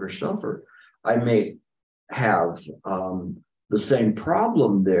longer suffer. I may have the same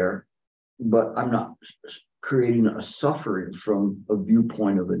problem there, but I'm not creating a suffering from a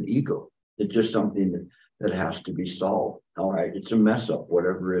viewpoint of an ego. It's just something that has to be solved. All right, it's a mess up,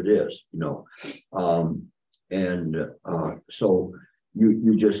 whatever it is, you know. So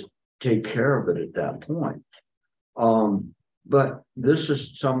you just take care of it at that point. But this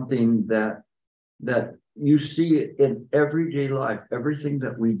is something that you see in everyday life, everything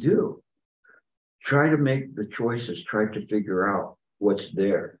that we do. Try to make the choices, try to figure out what's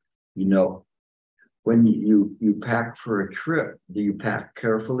there. You know, when you pack for a trip, do you pack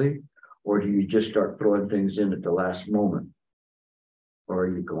carefully, or do you just start throwing things in at the last moment? Or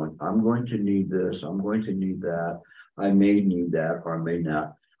are you going, I'm going to need this, I'm going to need that, I may need that, or I may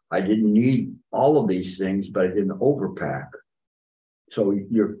not. I didn't need all of these things, but I didn't overpack. So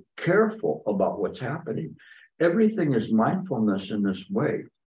you're careful about what's happening. Everything is mindfulness in this way.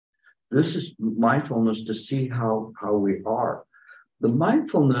 This is mindfulness to see how we are. The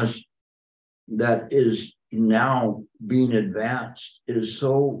mindfulness that is now being advanced is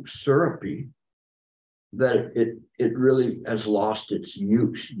so syrupy that it really has lost its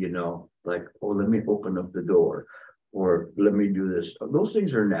use, you know, like, oh, let me open up the door, or let me do this. Those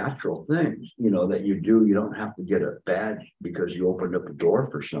things are natural things, you know, that you do. You don't have to get a badge because you opened up a door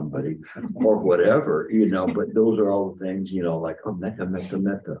for somebody or whatever, you know, but those are all the things, you know, like, oh, metta, metta,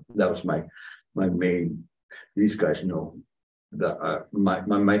 metta. That was my main, these guys know the my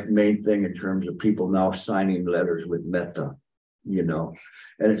main thing in terms of people now signing letters with metta, you know,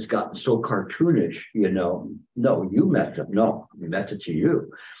 and it's gotten so cartoonish, you know. No, you metta, no, metta to you.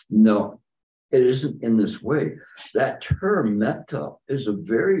 No, it isn't in this way. That term metta is a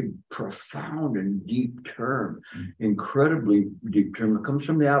very profound and deep term, incredibly deep term. It comes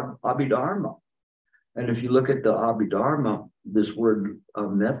from the Abhidharma. And if you look at the Abhidharma, this word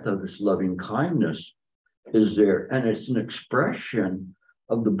metta, this loving kindness, is there, and it's an expression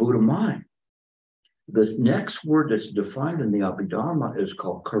of the Buddha mind. This next word that's defined in the Abhidharma is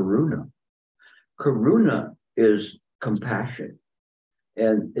called karuna. Karuna is compassion,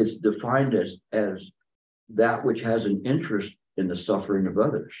 and it's defined as that which has an interest in the suffering of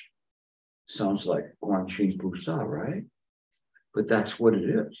others. Sounds like Guanxin Pusa, right? But that's what it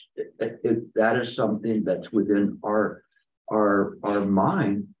is. That is something that's within our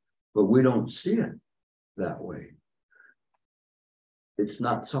mind, but we don't see it that way. It's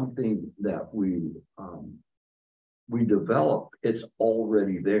not something that we develop. It's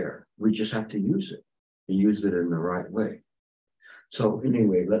already there. We just have to use it and use it in the right way. So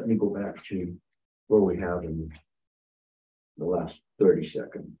anyway, let me go back to where we have in the last 30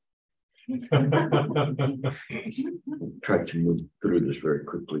 seconds. Try to move through this very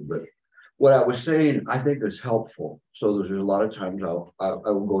quickly, but what I was saying, I think is helpful. So there's a lot of times I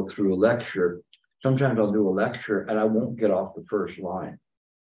will go through a lecture. Sometimes I'll do a lecture and I won't get off the first line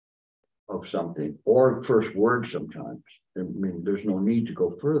of something or first word sometimes. I mean, there's no need to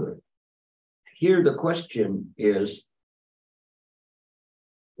go further. Here, the question is,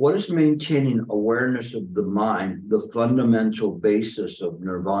 what is maintaining awareness of the mind the fundamental basis of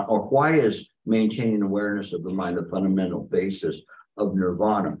nirvana? Or why is maintaining awareness of the mind the fundamental basis of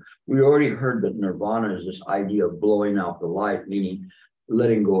nirvana? We already heard that nirvana is this idea of blowing out the light, meaning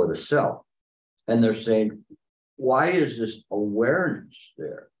letting go of the self. And they're saying, why is this awareness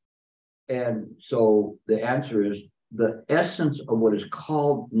there? And so the answer is the essence of what is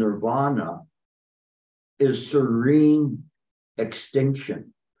called nirvana is serene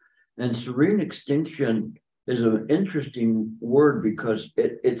extinction. And serene extinction is an interesting word because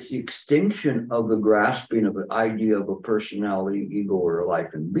it's the extinction of the grasping of an idea of a personality, ego, or a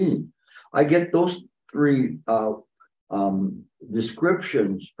life and being. I get those three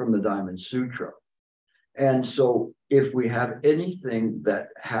descriptions from the Diamond Sutra. And so if we have anything that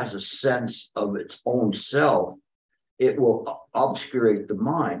has a sense of its own self, it will obscurate the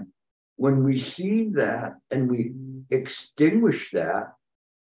mind. When we see that and we extinguish that,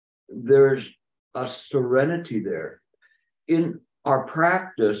 there's a serenity there. In our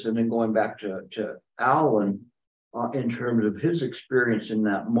practice, and then going back to Alan, in terms of his experience in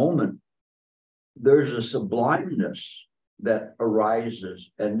that moment, there's a sublimeness that arises.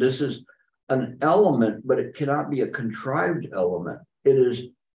 And this is an element, but it cannot be a contrived element. It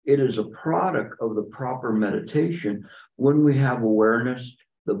is a product of the proper meditation. When we have awareness,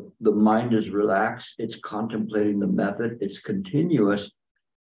 the mind is relaxed, it's contemplating the method, it's continuous.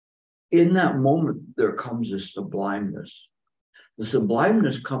 In that moment, there comes this sublimeness. The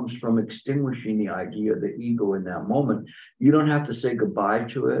sublimeness comes from extinguishing the idea of the ego in that moment. You don't have to say goodbye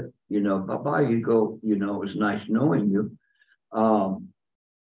to it. You know, bye-bye, ego, you know, it was nice knowing you.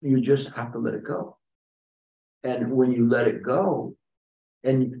 You just have to let it go. And when you let it go,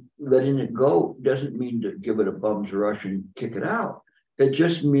 and letting it go doesn't mean to give it a bum's rush and kick it out. It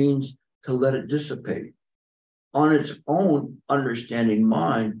just means to let it dissipate. On its own understanding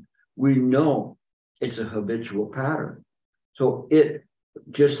mind, we know it's a habitual pattern. So it,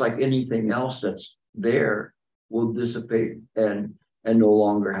 just like anything else that's there, will dissipate and no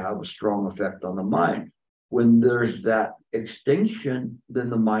longer have a strong effect on the mind. When there's that extinction, then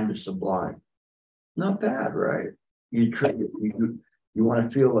the mind is sublime. Not bad, right? You want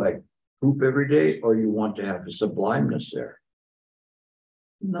to feel like poop every day, or you want to have the sublimeness there.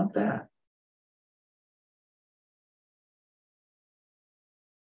 Not bad.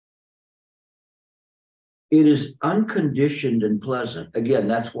 it is unconditioned and pleasant. Again,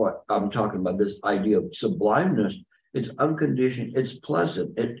 that's what I'm talking about, this idea of sublimeness. It's unconditioned, it's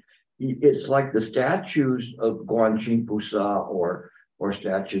pleasant. It's like the statues of Guanxin Pusa or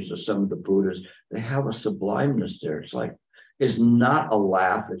statues of some of the Buddhas. They have a sublimeness there. It's like, it's not a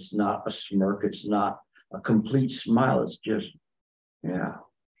laugh, it's not a smirk, it's not a complete smile. It's just, yeah,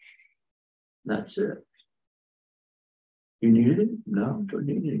 that's it. You need it? No, don't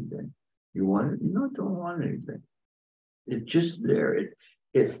need anything. You want it? No, don't want anything. It's just there.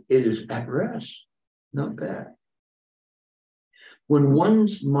 It is at rest. Not bad. When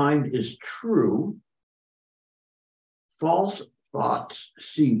one's mind is true, false thoughts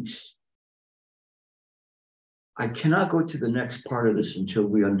cease. I cannot go to the next part of this until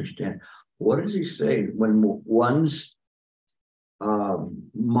we understand. What does he say when one's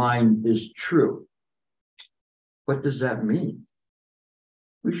mind is true? What does that mean?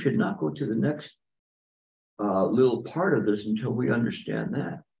 We should not go to the next little part of this until we understand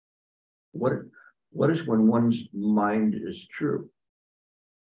that. What is when one's mind is true?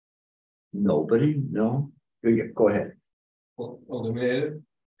 Nobody? No? Go ahead. Well, illuminated,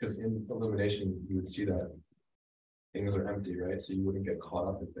 because in illumination, you would see that things are empty, right? So you wouldn't get caught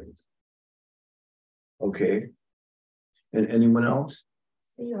up in things. Okay. And anyone else?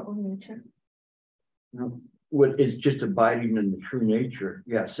 See your own nature. No. What is just abiding in the true nature?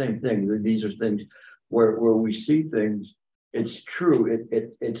 Yeah, same thing. These are things where we see things. It's true.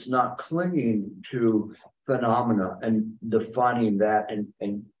 It's not clinging to phenomena and defining that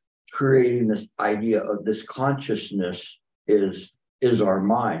and creating this idea of this consciousness is our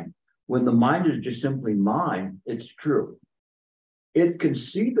mind. When the mind is just simply mind, it's true. It can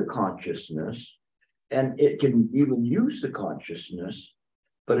see the consciousness and it can even use the consciousness,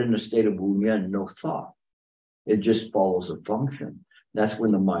 but in a state of Wu Yen, no thought. It just follows a function. That's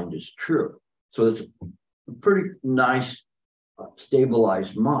when the mind is true. So it's a pretty nice,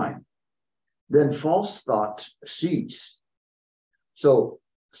 stabilized mind. Then false thoughts cease. So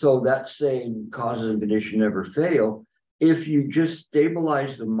that saying, causes and condition never fail. If you just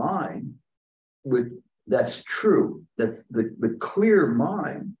stabilize the mind with that's true, that the clear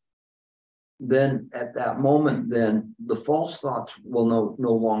mind, then at that moment, then the false thoughts will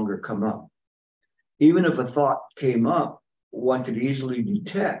no longer come up. Even if a thought came up, one could easily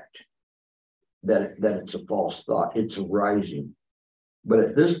detect that it's a false thought, it's arising. But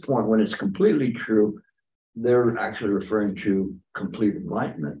at this point, when it's completely true, they're actually referring to complete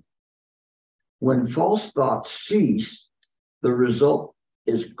enlightenment. When false thoughts cease, the result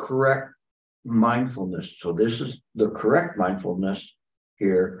is correct mindfulness. So this is the correct mindfulness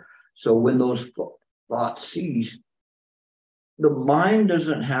here. So when those thoughts cease, the mind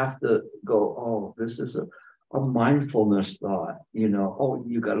doesn't have to go, oh, this is a mindfulness thought, oh,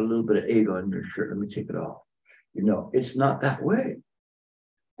 you got a little bit of egg on your shirt, let me take it off. It's not that way.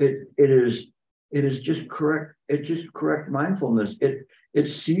 It is just correct, it's just correct mindfulness. It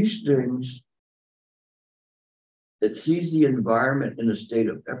sees things, it sees the environment in a state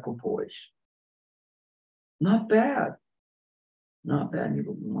of equipoise. Not bad. Not bad, you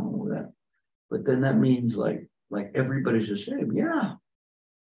don't know that. But then that means like everybody's the same, yeah.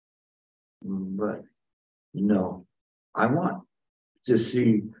 But no, I want to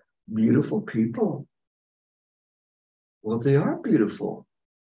see beautiful people. Well, they are beautiful.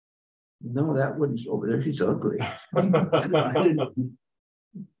 No, that one's over there, she's ugly.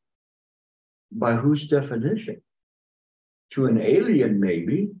 By whose definition? To an alien,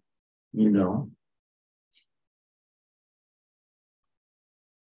 maybe,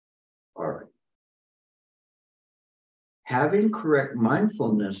 All right. Having correct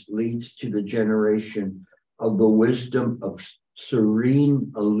mindfulness leads to the generation of the wisdom of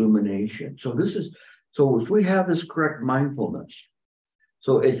serene illumination. So if we have this correct mindfulness,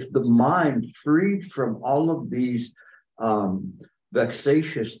 so it's the mind freed from all of these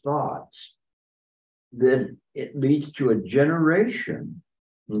vexatious thoughts, then it leads to a generation,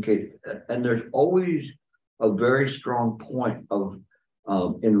 okay? And there's always a very strong point of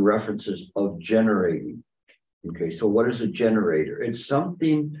in references of generating. Okay, so what is a generator? It's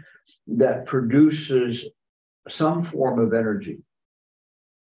something that produces some form of energy.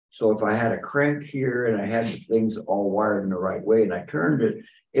 So if I had a crank here and I had things all wired in the right way and I turned it,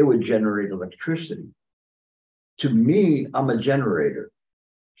 it would generate electricity. To me, I'm a generator.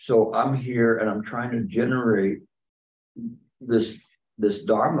 So I'm here and I'm trying to generate this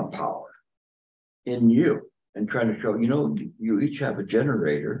Dharma power in you and trying to show, you each have a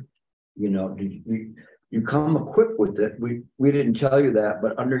generator, you come equipped with it. We didn't tell you that,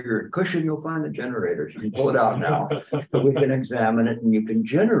 but under your cushion, you'll find the generators. You can pull it out now. So we can examine it and you can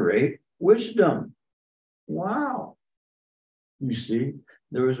generate wisdom. Wow. You see,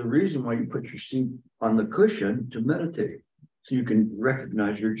 there is a reason why you put your seat on the cushion to meditate, so you can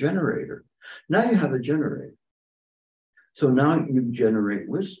recognize your generator. Now you have a generator. So now you generate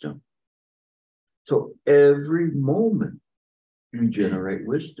wisdom. So every moment you generate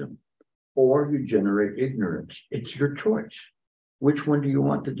wisdom or you generate ignorance. It's your choice. Which one do you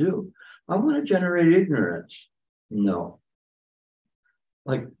want to do? I want to generate ignorance. No.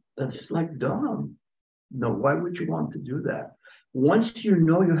 Like, that's like dumb. No, why would you want to do that? Once you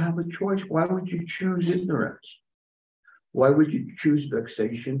know you have a choice, why would you choose ignorance? Why would you choose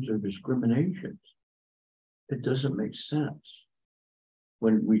vexations or discriminations? It doesn't make sense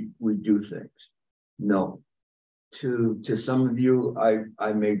when we do things. No. To some of you,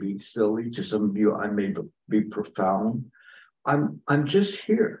 I may be silly. To some of you, I may be profound. I'm just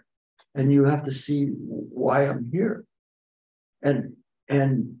here, and you have to see why I'm here, and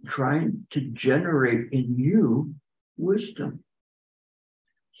trying to generate in you wisdom.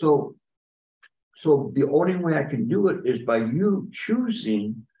 So the only way I can do it is by you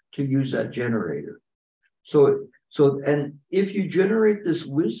choosing to use that generator. So and if you generate this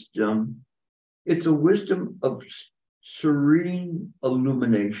wisdom, it's a wisdom of serene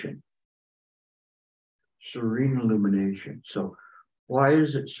illumination. Serene illumination. So why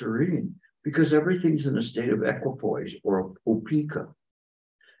is it serene? Because everything's in a state of equipoise or upeka.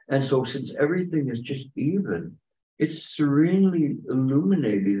 And so since everything is just even, it's serenely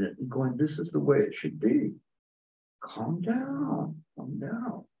illuminating it and going, this is the way it should be. Calm down, calm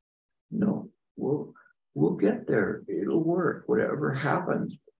down. No, we'll get there. It'll work. Whatever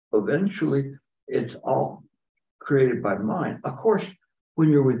happens, eventually it's all created by mind. Of course, when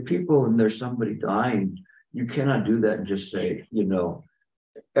you're with people and there's somebody dying, you cannot do that and just say, you know,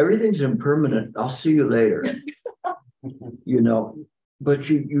 everything's impermanent. I'll see you later. You know, but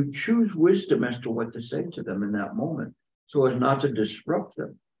you choose wisdom as to what to say to them in that moment so as not to disrupt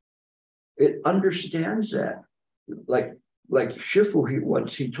them. It understands that. Like Shifu,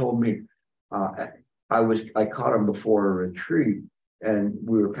 he told me, I caught him before a retreat and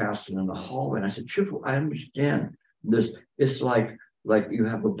we were passing in the hallway and I said, Shifu, I understand this. It's like you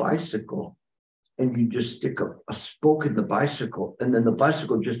have a bicycle and you just stick a spoke in the bicycle and then the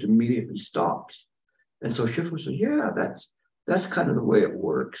bicycle just immediately stops. And so Shifu says, yeah, that's kind of the way it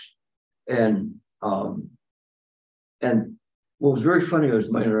works. And what was very funny was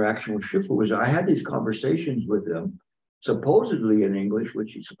my interaction with Shifu was I had these conversations with him, supposedly in English,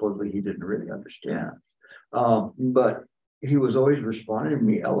 which he didn't really understand. But he was always responding to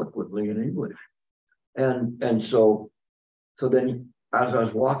me eloquently in English. And so then as I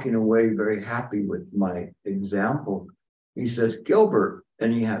was walking away very happy with my example, he says, Gilbert,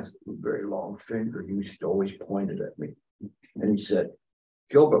 and he has a very long finger. He used to always point it at me. And he said,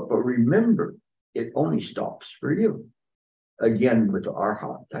 Gilbert, but remember, it only stops for you. Again, with the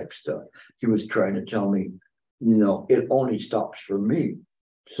Arhat type stuff. He was trying to tell me, you know, it only stops for me.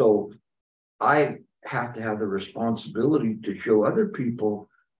 So I have to have the responsibility to show other people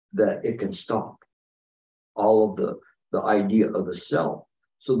that it can stop. All of the idea of the self.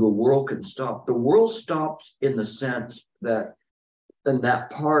 So the world can stop. The world stops in the sense that in that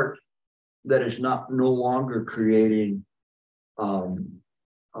part that is no longer creating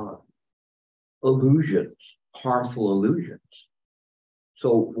illusions, harmful illusions.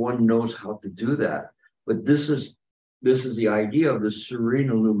 So one knows how to do that. But this is the idea of the serene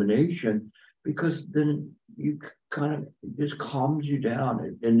illumination, because then you kind of, it just calms you down.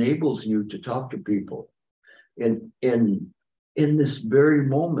 It enables you to talk to people in this very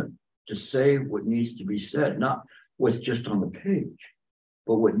moment to say what needs to be said, not what's just on the page,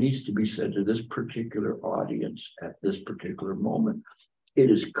 but what needs to be said to this particular audience at this particular moment. It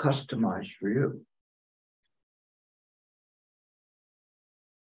is customized for you.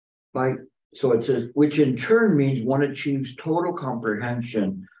 So it says, which in turn means one achieves total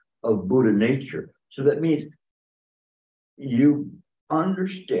comprehension of Buddha nature. So that means you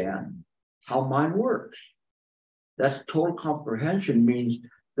understand how mind works. That's total comprehension, means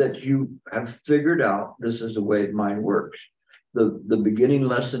that you have figured out this is the way mind works. The beginning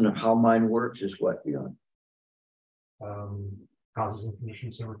lesson of how mind works is what, Bjorn? Causes and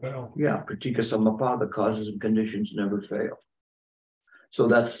conditions never fail. Yeah, Pratika Samappada, causes and conditions never fail. So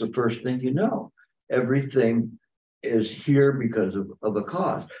that's the first thing you know. Everything is here because of a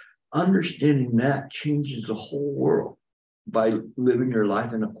cause. Understanding that changes the whole world by living your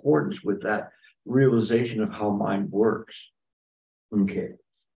life in accordance with that realization of how mind works. Okay.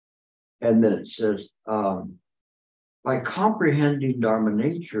 And then it says, by comprehending Dharma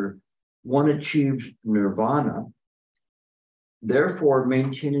nature, one achieves nirvana Therefore,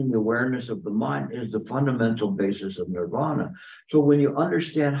 maintaining the awareness of the mind is the fundamental basis of nirvana. So when you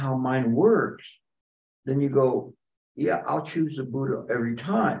understand how mind works, then you go, yeah, I'll choose the Buddha every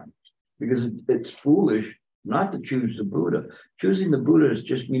time, because it's foolish not to choose the Buddha. Choosing the Buddha is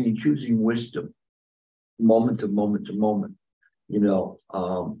just meaning choosing wisdom, moment to moment to moment.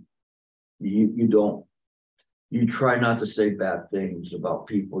 You try not to say bad things about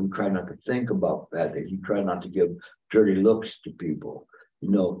people. You try not to think about bad things. You try not to give dirty looks to people.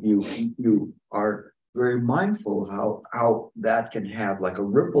 You are very mindful how that can have like a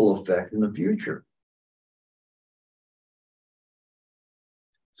ripple effect in the future.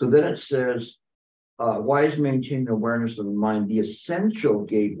 So then it says, why is maintaining awareness of the mind the essential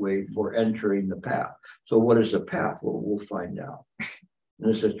gateway for entering the path? So what is the path? Well, we'll find out.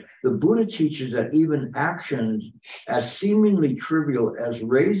 And it says, the Buddha teaches that even actions as seemingly trivial as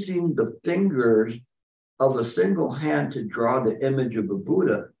raising the fingers of a single hand to draw the image of a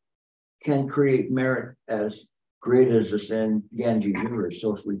Buddha can create merit as great as the Ganges River.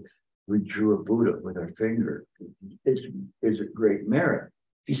 So if we drew a Buddha with our finger, it's a great merit.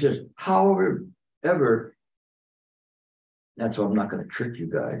 He says, however, that's why I'm not going to trick you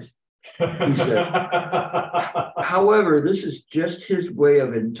guys. He said, however, this is just his way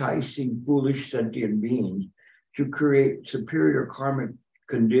of enticing foolish sentient beings to create superior karmic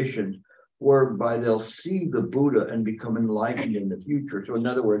conditions whereby they'll see the Buddha and become enlightened in the future. So in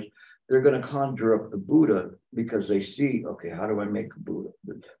other words, they're going to conjure up the Buddha because they see, okay, how do I make a Buddha?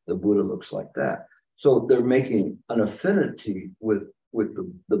 The Buddha looks like that. So they're making an affinity with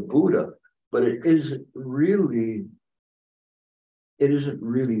the Buddha, but it isn't really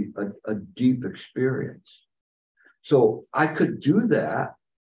a deep experience. So I could do that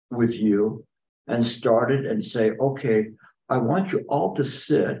with you and start it and say, okay, I want you all to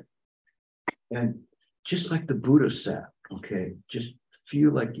sit and just like the Buddha sat, okay, just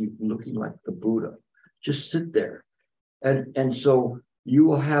feel like you're looking like the Buddha. Just sit there. And so you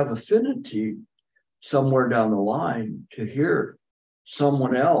will have affinity somewhere down the line to hear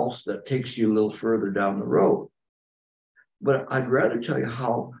someone else that takes you a little further down the road. But I'd rather tell you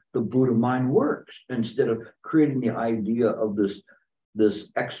how the Buddha mind works instead of creating the idea of this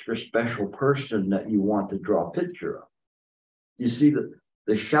extra special person that you want to draw a picture of. You see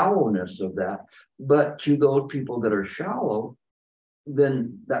the shallowness of that. But to those people that are shallow,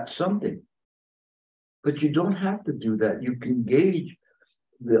 then that's something. But you don't have to do that. You can gauge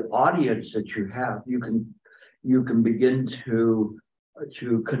the audience that you have. You can begin to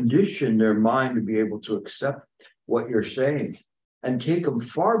condition their mind to be able to accept what you're saying and take them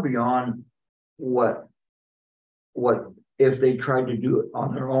far beyond what if they tried to do it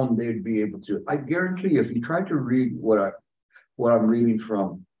on their own, they'd be able to. I guarantee you, if you tried to read what I'm reading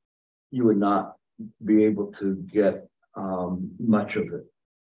from, you would not be able to get much of it.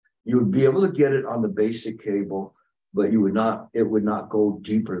 You would be able to get it on the basic cable, but it would not go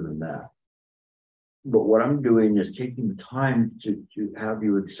deeper than that. But what I'm doing is taking the time to have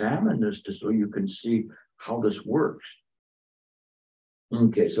you examine this so you can see how this works.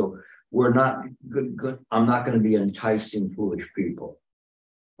 Okay, so we're not good. I'm not going to be enticing foolish people.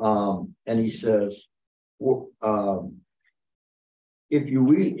 And he says, if you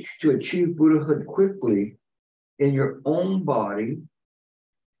wish to achieve Buddhahood quickly in your own body,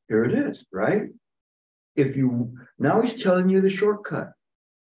 here it is, right? Now he's telling you the shortcut.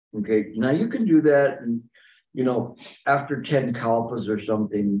 Okay, now you can do that, and after 10 kalpas or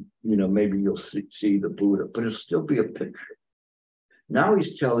something, maybe you'll see the Buddha, but it'll still be a picture. Now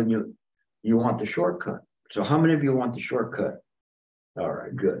he's telling you, you want the shortcut. So how many of you want the shortcut? All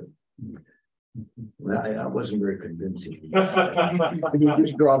right, good. Well, I wasn't very convincing. Can you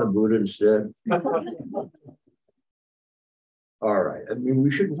just draw the Buddha instead? All right,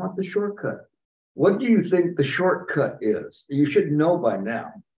 we should want the shortcut. What do you think the shortcut is? You should know by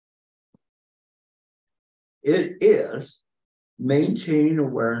now. It is maintaining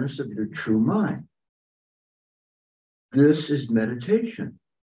awareness of your true mind. This is meditation.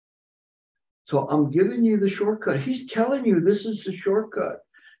 So I'm giving you the shortcut. He's telling you this is the shortcut.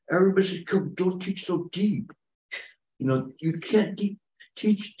 Everybody says, don't teach so deep. You can't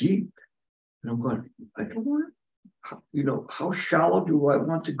teach deep. And I'm going, I don't want to. How shallow do I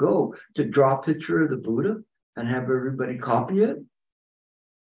want to go to draw a picture of the Buddha and have everybody copy it?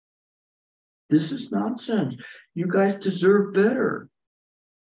 This is nonsense. You guys deserve better.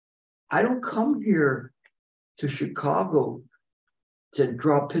 I don't come here to Chicago to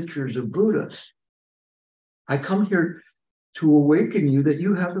draw pictures of Buddhas. I come here to awaken you that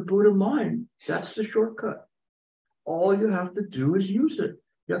you have the Buddha mind. That's the shortcut. All you have to do is use it.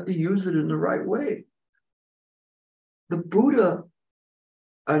 You have to use it in the right way. the Buddha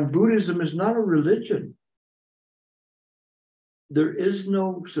and Buddhism is not a religion. There is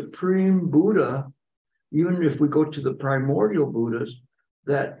no supreme Buddha, even if we go to the primordial Buddhas,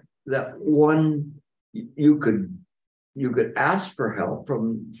 that one you could ask for help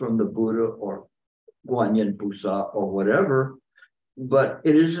from the Buddha or Guanyin Pusa or whatever, but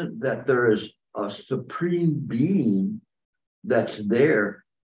it isn't that there is a supreme being that's there.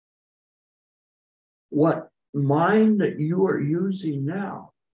 What mind that you are using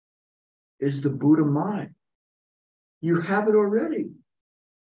now is the Buddha mind. You have it already.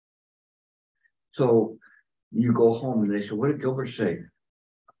 So you go home and they say, what did Gilbert say?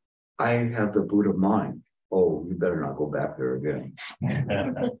 I have the Buddha mind. Oh, you better not go back there again.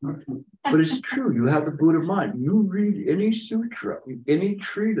 But it's true, you have the Buddha mind. You read any sutra, any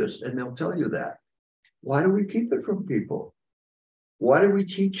treatise, and they'll tell you that. Why do we keep it from people? Why do we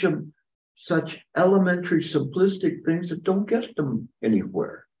teach them such elementary, simplistic things that don't get them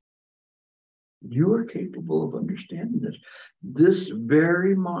anywhere? You are capable of understanding this. This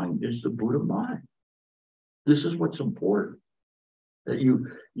very mind is the Buddha mind. This is what's important, that you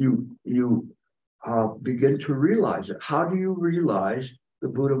begin to realize it. How do you realize the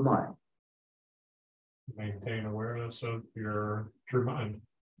Buddha mind? Maintain awareness of your true mind.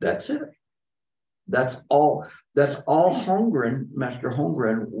 That's it. That's all Holmgren, Master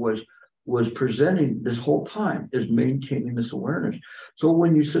Holmgren was presenting this whole time, is maintaining this awareness. So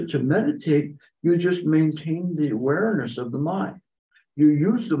when you sit to meditate, you just maintain the awareness of the mind. You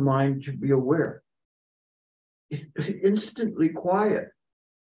use the mind to be aware. It's instantly quiet.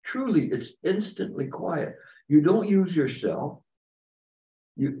 Truly, it's instantly quiet. You don't use yourself.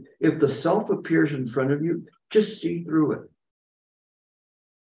 If the self appears in front of you, just see through it.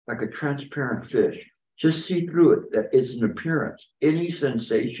 Like a transparent fish. Just see through it, that it's an appearance. Any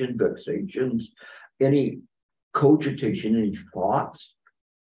sensation, vexations, any cogitation, any thoughts,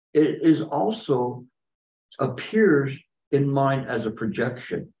 it is also appears in mind as a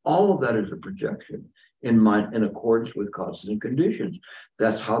projection. All of that is a projection in mind in accordance with causes and conditions.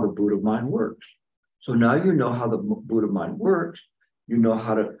 That's how the Buddha mind works. So now you know how the Buddha mind works. You know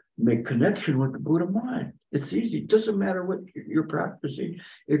how to make connection with the Buddha mind. It's easy. It doesn't matter what you're practicing.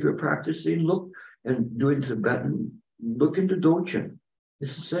 If you're practicing, look and doing Tibetan, look into Dochen.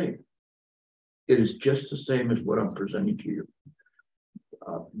 It's the same. It is just the same as what I'm presenting to you.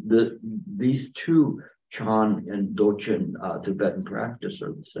 These two, Chan and Dochen Tibetan practice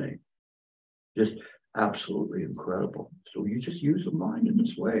are the same. Just absolutely incredible. So you just use the mind in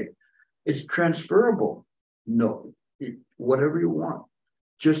this way. It's transferable. No, whatever you want.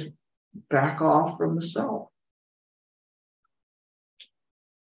 Just back off from the self.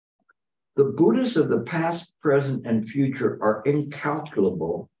 The Buddhas of the past, present, and future are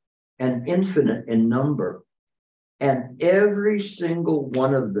incalculable and infinite in number. And every single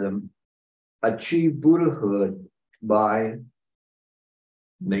one of them achieved Buddhahood by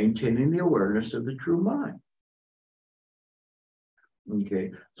maintaining the awareness of the true mind.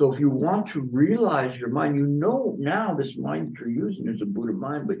 Okay, so if you want to realize your mind, you know now this mind that you're using is a Buddha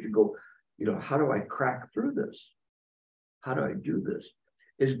mind, but you go, how do I crack through this? How do I do this?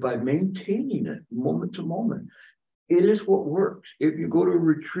 Is by maintaining it moment to moment. It is what works. If you go to a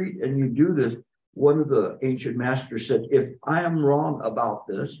retreat and you do this, one of the ancient masters said, if I am wrong about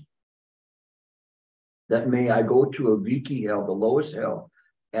this, that may I go to a Viki hell, the lowest hell,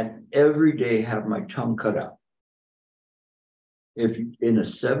 and every day have my tongue cut out. If in a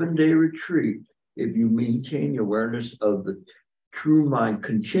 7-day retreat, if you maintain your awareness of the true mind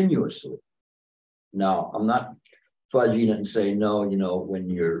continuously. Now, I'm not fudging it and saying, no, when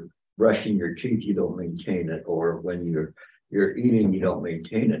you're brushing your teeth, you don't maintain it, or when you're eating, you don't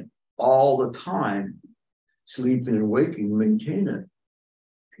maintain it. All the time, sleeping and waking, maintain it.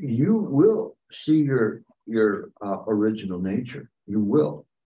 You will see your original nature. You will.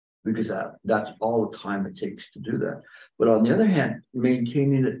 Because that's all the time it takes to do that. But on the other hand,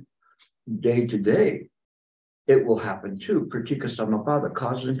 maintaining it day to day, it will happen too. Pratika Samapada,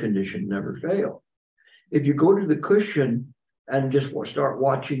 causes and conditions never fail. If you go to the cushion and just start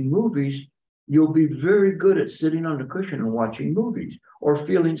watching movies, you'll be very good at sitting on the cushion and watching movies or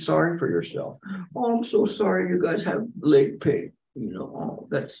feeling sorry for yourself. Oh, I'm so sorry you guys have leg pain. Oh,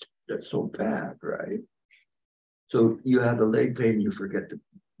 that's so bad, right? So you have the leg pain, you forget to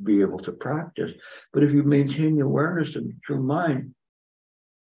be able to practice. But if you maintain the awareness of the true mind,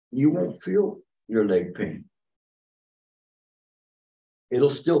 you won't feel your leg pain.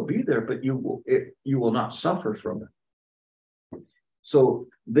 It'll still be there, but you will not suffer from it. So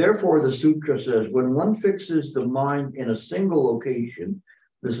therefore, the sutra says, when one fixes the mind in a single location,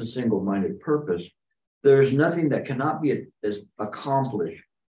 this is single-minded purpose, There is nothing that cannot be accomplished.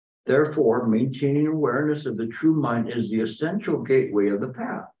 Therefore, maintaining awareness of the true mind is the essential gateway of the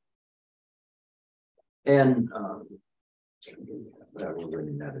path. And that we're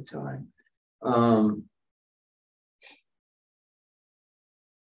running out of time.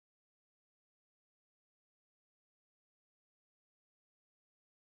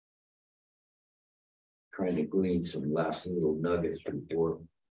 Trying to glean some last little nuggets before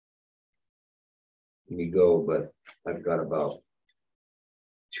we go, but I've got about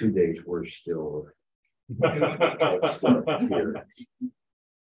 2 days worth still. Here.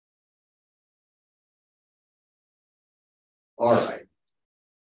 All right.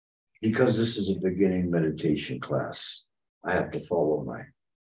 Because this is a beginning meditation class, I have to follow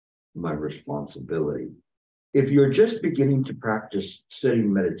my responsibility. If you're just beginning to practice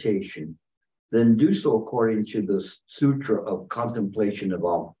sitting meditation, then do so according to the Sutra of Contemplation of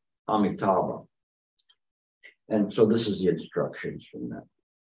Amitabha. And so this is the instructions from that.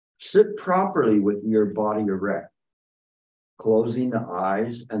 Sit properly with your body erect, closing the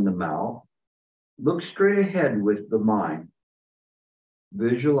eyes and the mouth. Look straight ahead with the mind,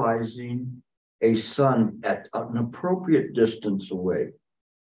 visualizing a sun at an appropriate distance away.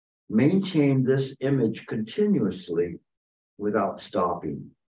 Maintain this image continuously without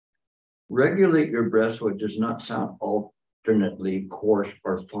stopping. Regulate your breath so it does not sound alternately coarse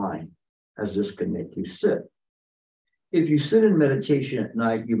or fine, as this can make you sit. If you sit in meditation at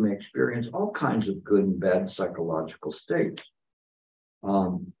night, you may experience all kinds of good and bad psychological states.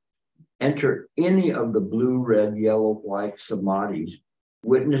 Enter any of the blue, red, yellow, white samadhis.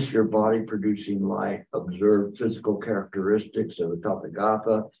 Witness your body producing light, observe physical characteristics of the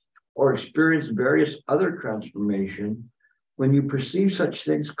Tathagata, or experience various other transformations. When you perceive such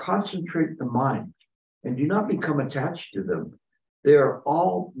things, concentrate the mind and do not become attached to them. They are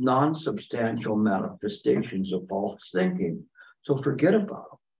all non-substantial manifestations of false thinking, so forget about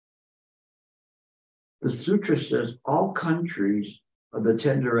them. The sutra says all countries of the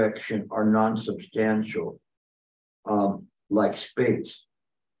 10 direction are non-substantial, like space.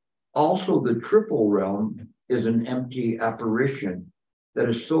 Also, the triple realm is an empty apparition that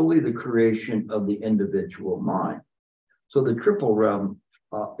is solely the creation of the individual mind. So the triple realm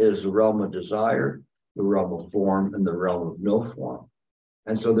is the realm of desire, the realm of form, and the realm of no form.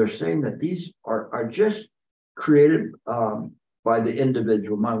 And so they're saying that these are just created by the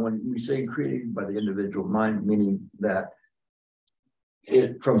individual mind. When we say created by the individual mind, meaning that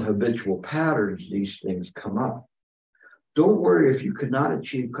from habitual patterns, these things come up. Don't worry if you cannot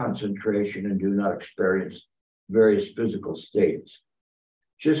achieve concentration and do not experience various physical states.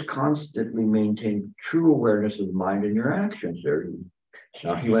 Just constantly maintain true awareness of the mind and your actions. There,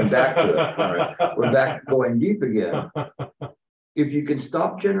 now he went back to it. All right, we're back going deep again. If you can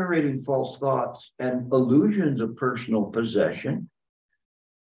stop generating false thoughts and illusions of personal possession,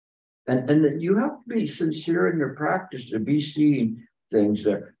 and that you have to be sincere in your practice to be seeing things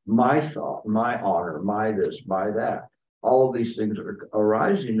that my thought, my honor, my this, my that, all of these things are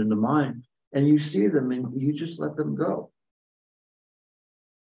arising in the mind, and you see them and you just let them go.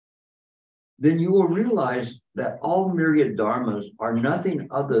 Then you will realize that all myriad dharmas are nothing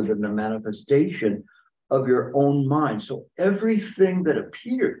other than the manifestation of your own mind. So everything that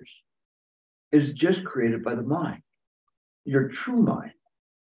appears is just created by the mind, your true mind.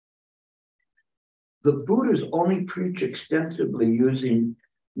 The Buddhas only preach extensively using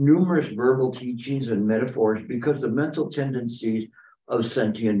numerous verbal teachings and metaphors because the mental tendencies of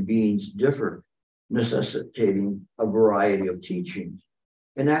sentient beings differ, necessitating a variety of teachings.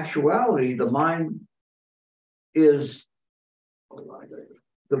 In actuality, the mind is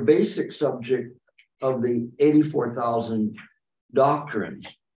the basic subject of the 84,000 doctrines.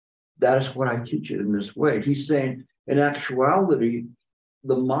 That is what I teach it in this way. He's saying, in actuality,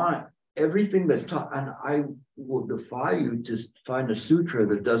 the mind, everything that's taught, and I will defy you to find a sutra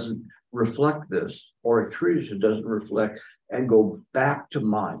that doesn't reflect this, or a treatise that doesn't reflect and go back to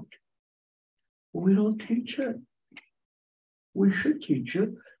mind. We don't teach it. We should teach it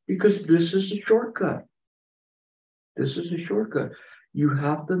because this is a shortcut. This is a shortcut. You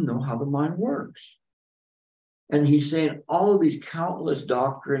have to know how the mind works. And he's saying all of these countless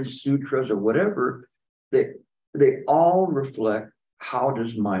doctrines, sutras, or whatever, they all reflect how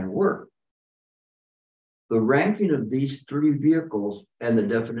does mind work. The ranking of these three vehicles and the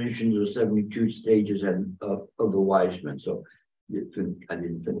definitions of 72 stages and of the wise men. So I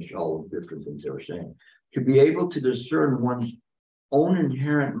didn't finish all the different things they were saying. To be able to discern one's own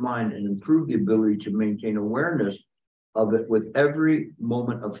inherent mind and improve the ability to maintain awareness of it with every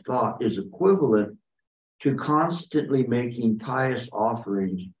moment of thought is equivalent to constantly making pious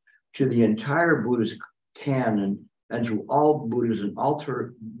offerings to the entire Buddhist canon and through all Buddhas in all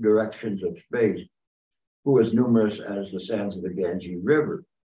directions of space, who is numerous as the sands of the Ganges River.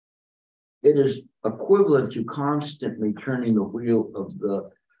 It is equivalent to constantly turning the wheel of the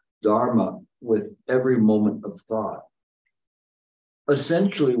Dharma with every moment of thought.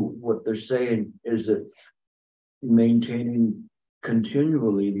 Essentially, what they're saying is that maintaining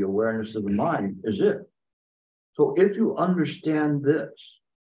continually the awareness of the mind is it. So if you understand this,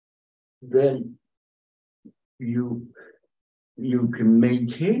 then you can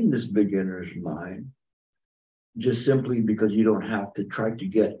maintain this beginner's mind just simply because you don't have to try to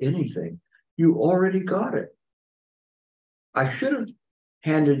get anything. You already got it. I should have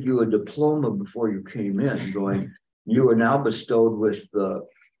handed you a diploma before you came in, going, you are now bestowed with the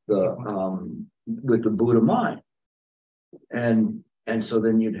Buddha mind. And so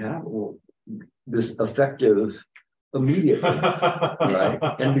then you'd have this effective immediately, right?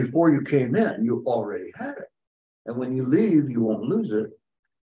 And before you came in, you already had it. And when you leave, you won't lose it,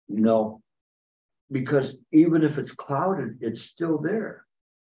 because even if it's clouded, it's still there.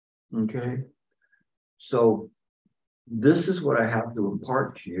 Okay. So this is what I have to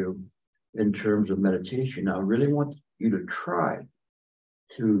impart to you in terms of meditation. I really want you to try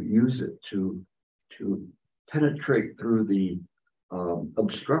to use it to penetrate through the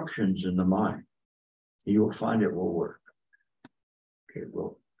obstructions in the mind. You will find it will work. Okay,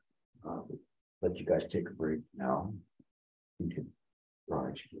 we'll let you guys take a break now. You can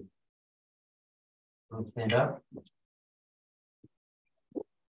rise. Want to stand up?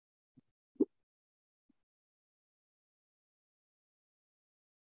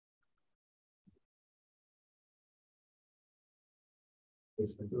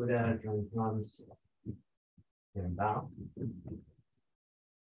 Is the Buddha join palms and bow?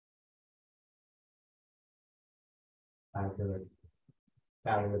 Bow to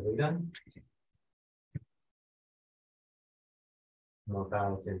the Buddha. More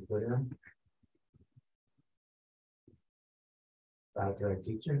bow to the Buddha. Bow to our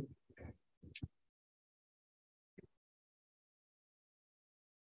teacher.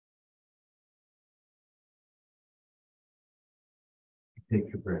 Take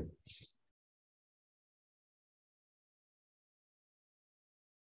your breath.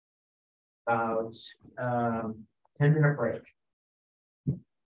 About 10-minute break. And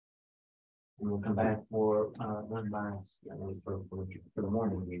we'll come back for one last for the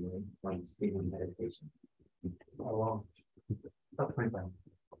morning meeting, one Stephen meditation. How long? About 25.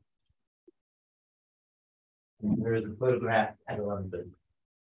 And there is a photograph at 11:30.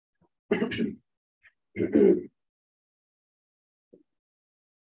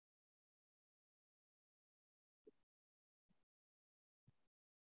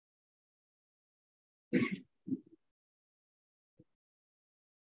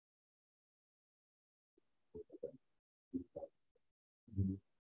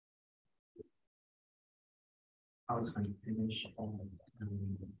 I was going to finish at 10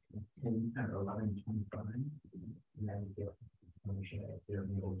 or 11:25, and then get finish at their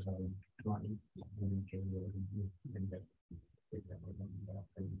middle time 20, and then get and then take that one back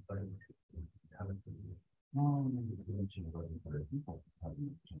and put it out of the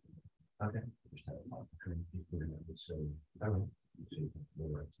okay.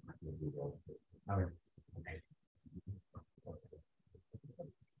 All right. Okay.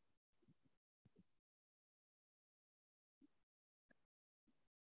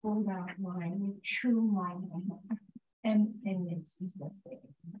 Hold out my true mind and it's the state.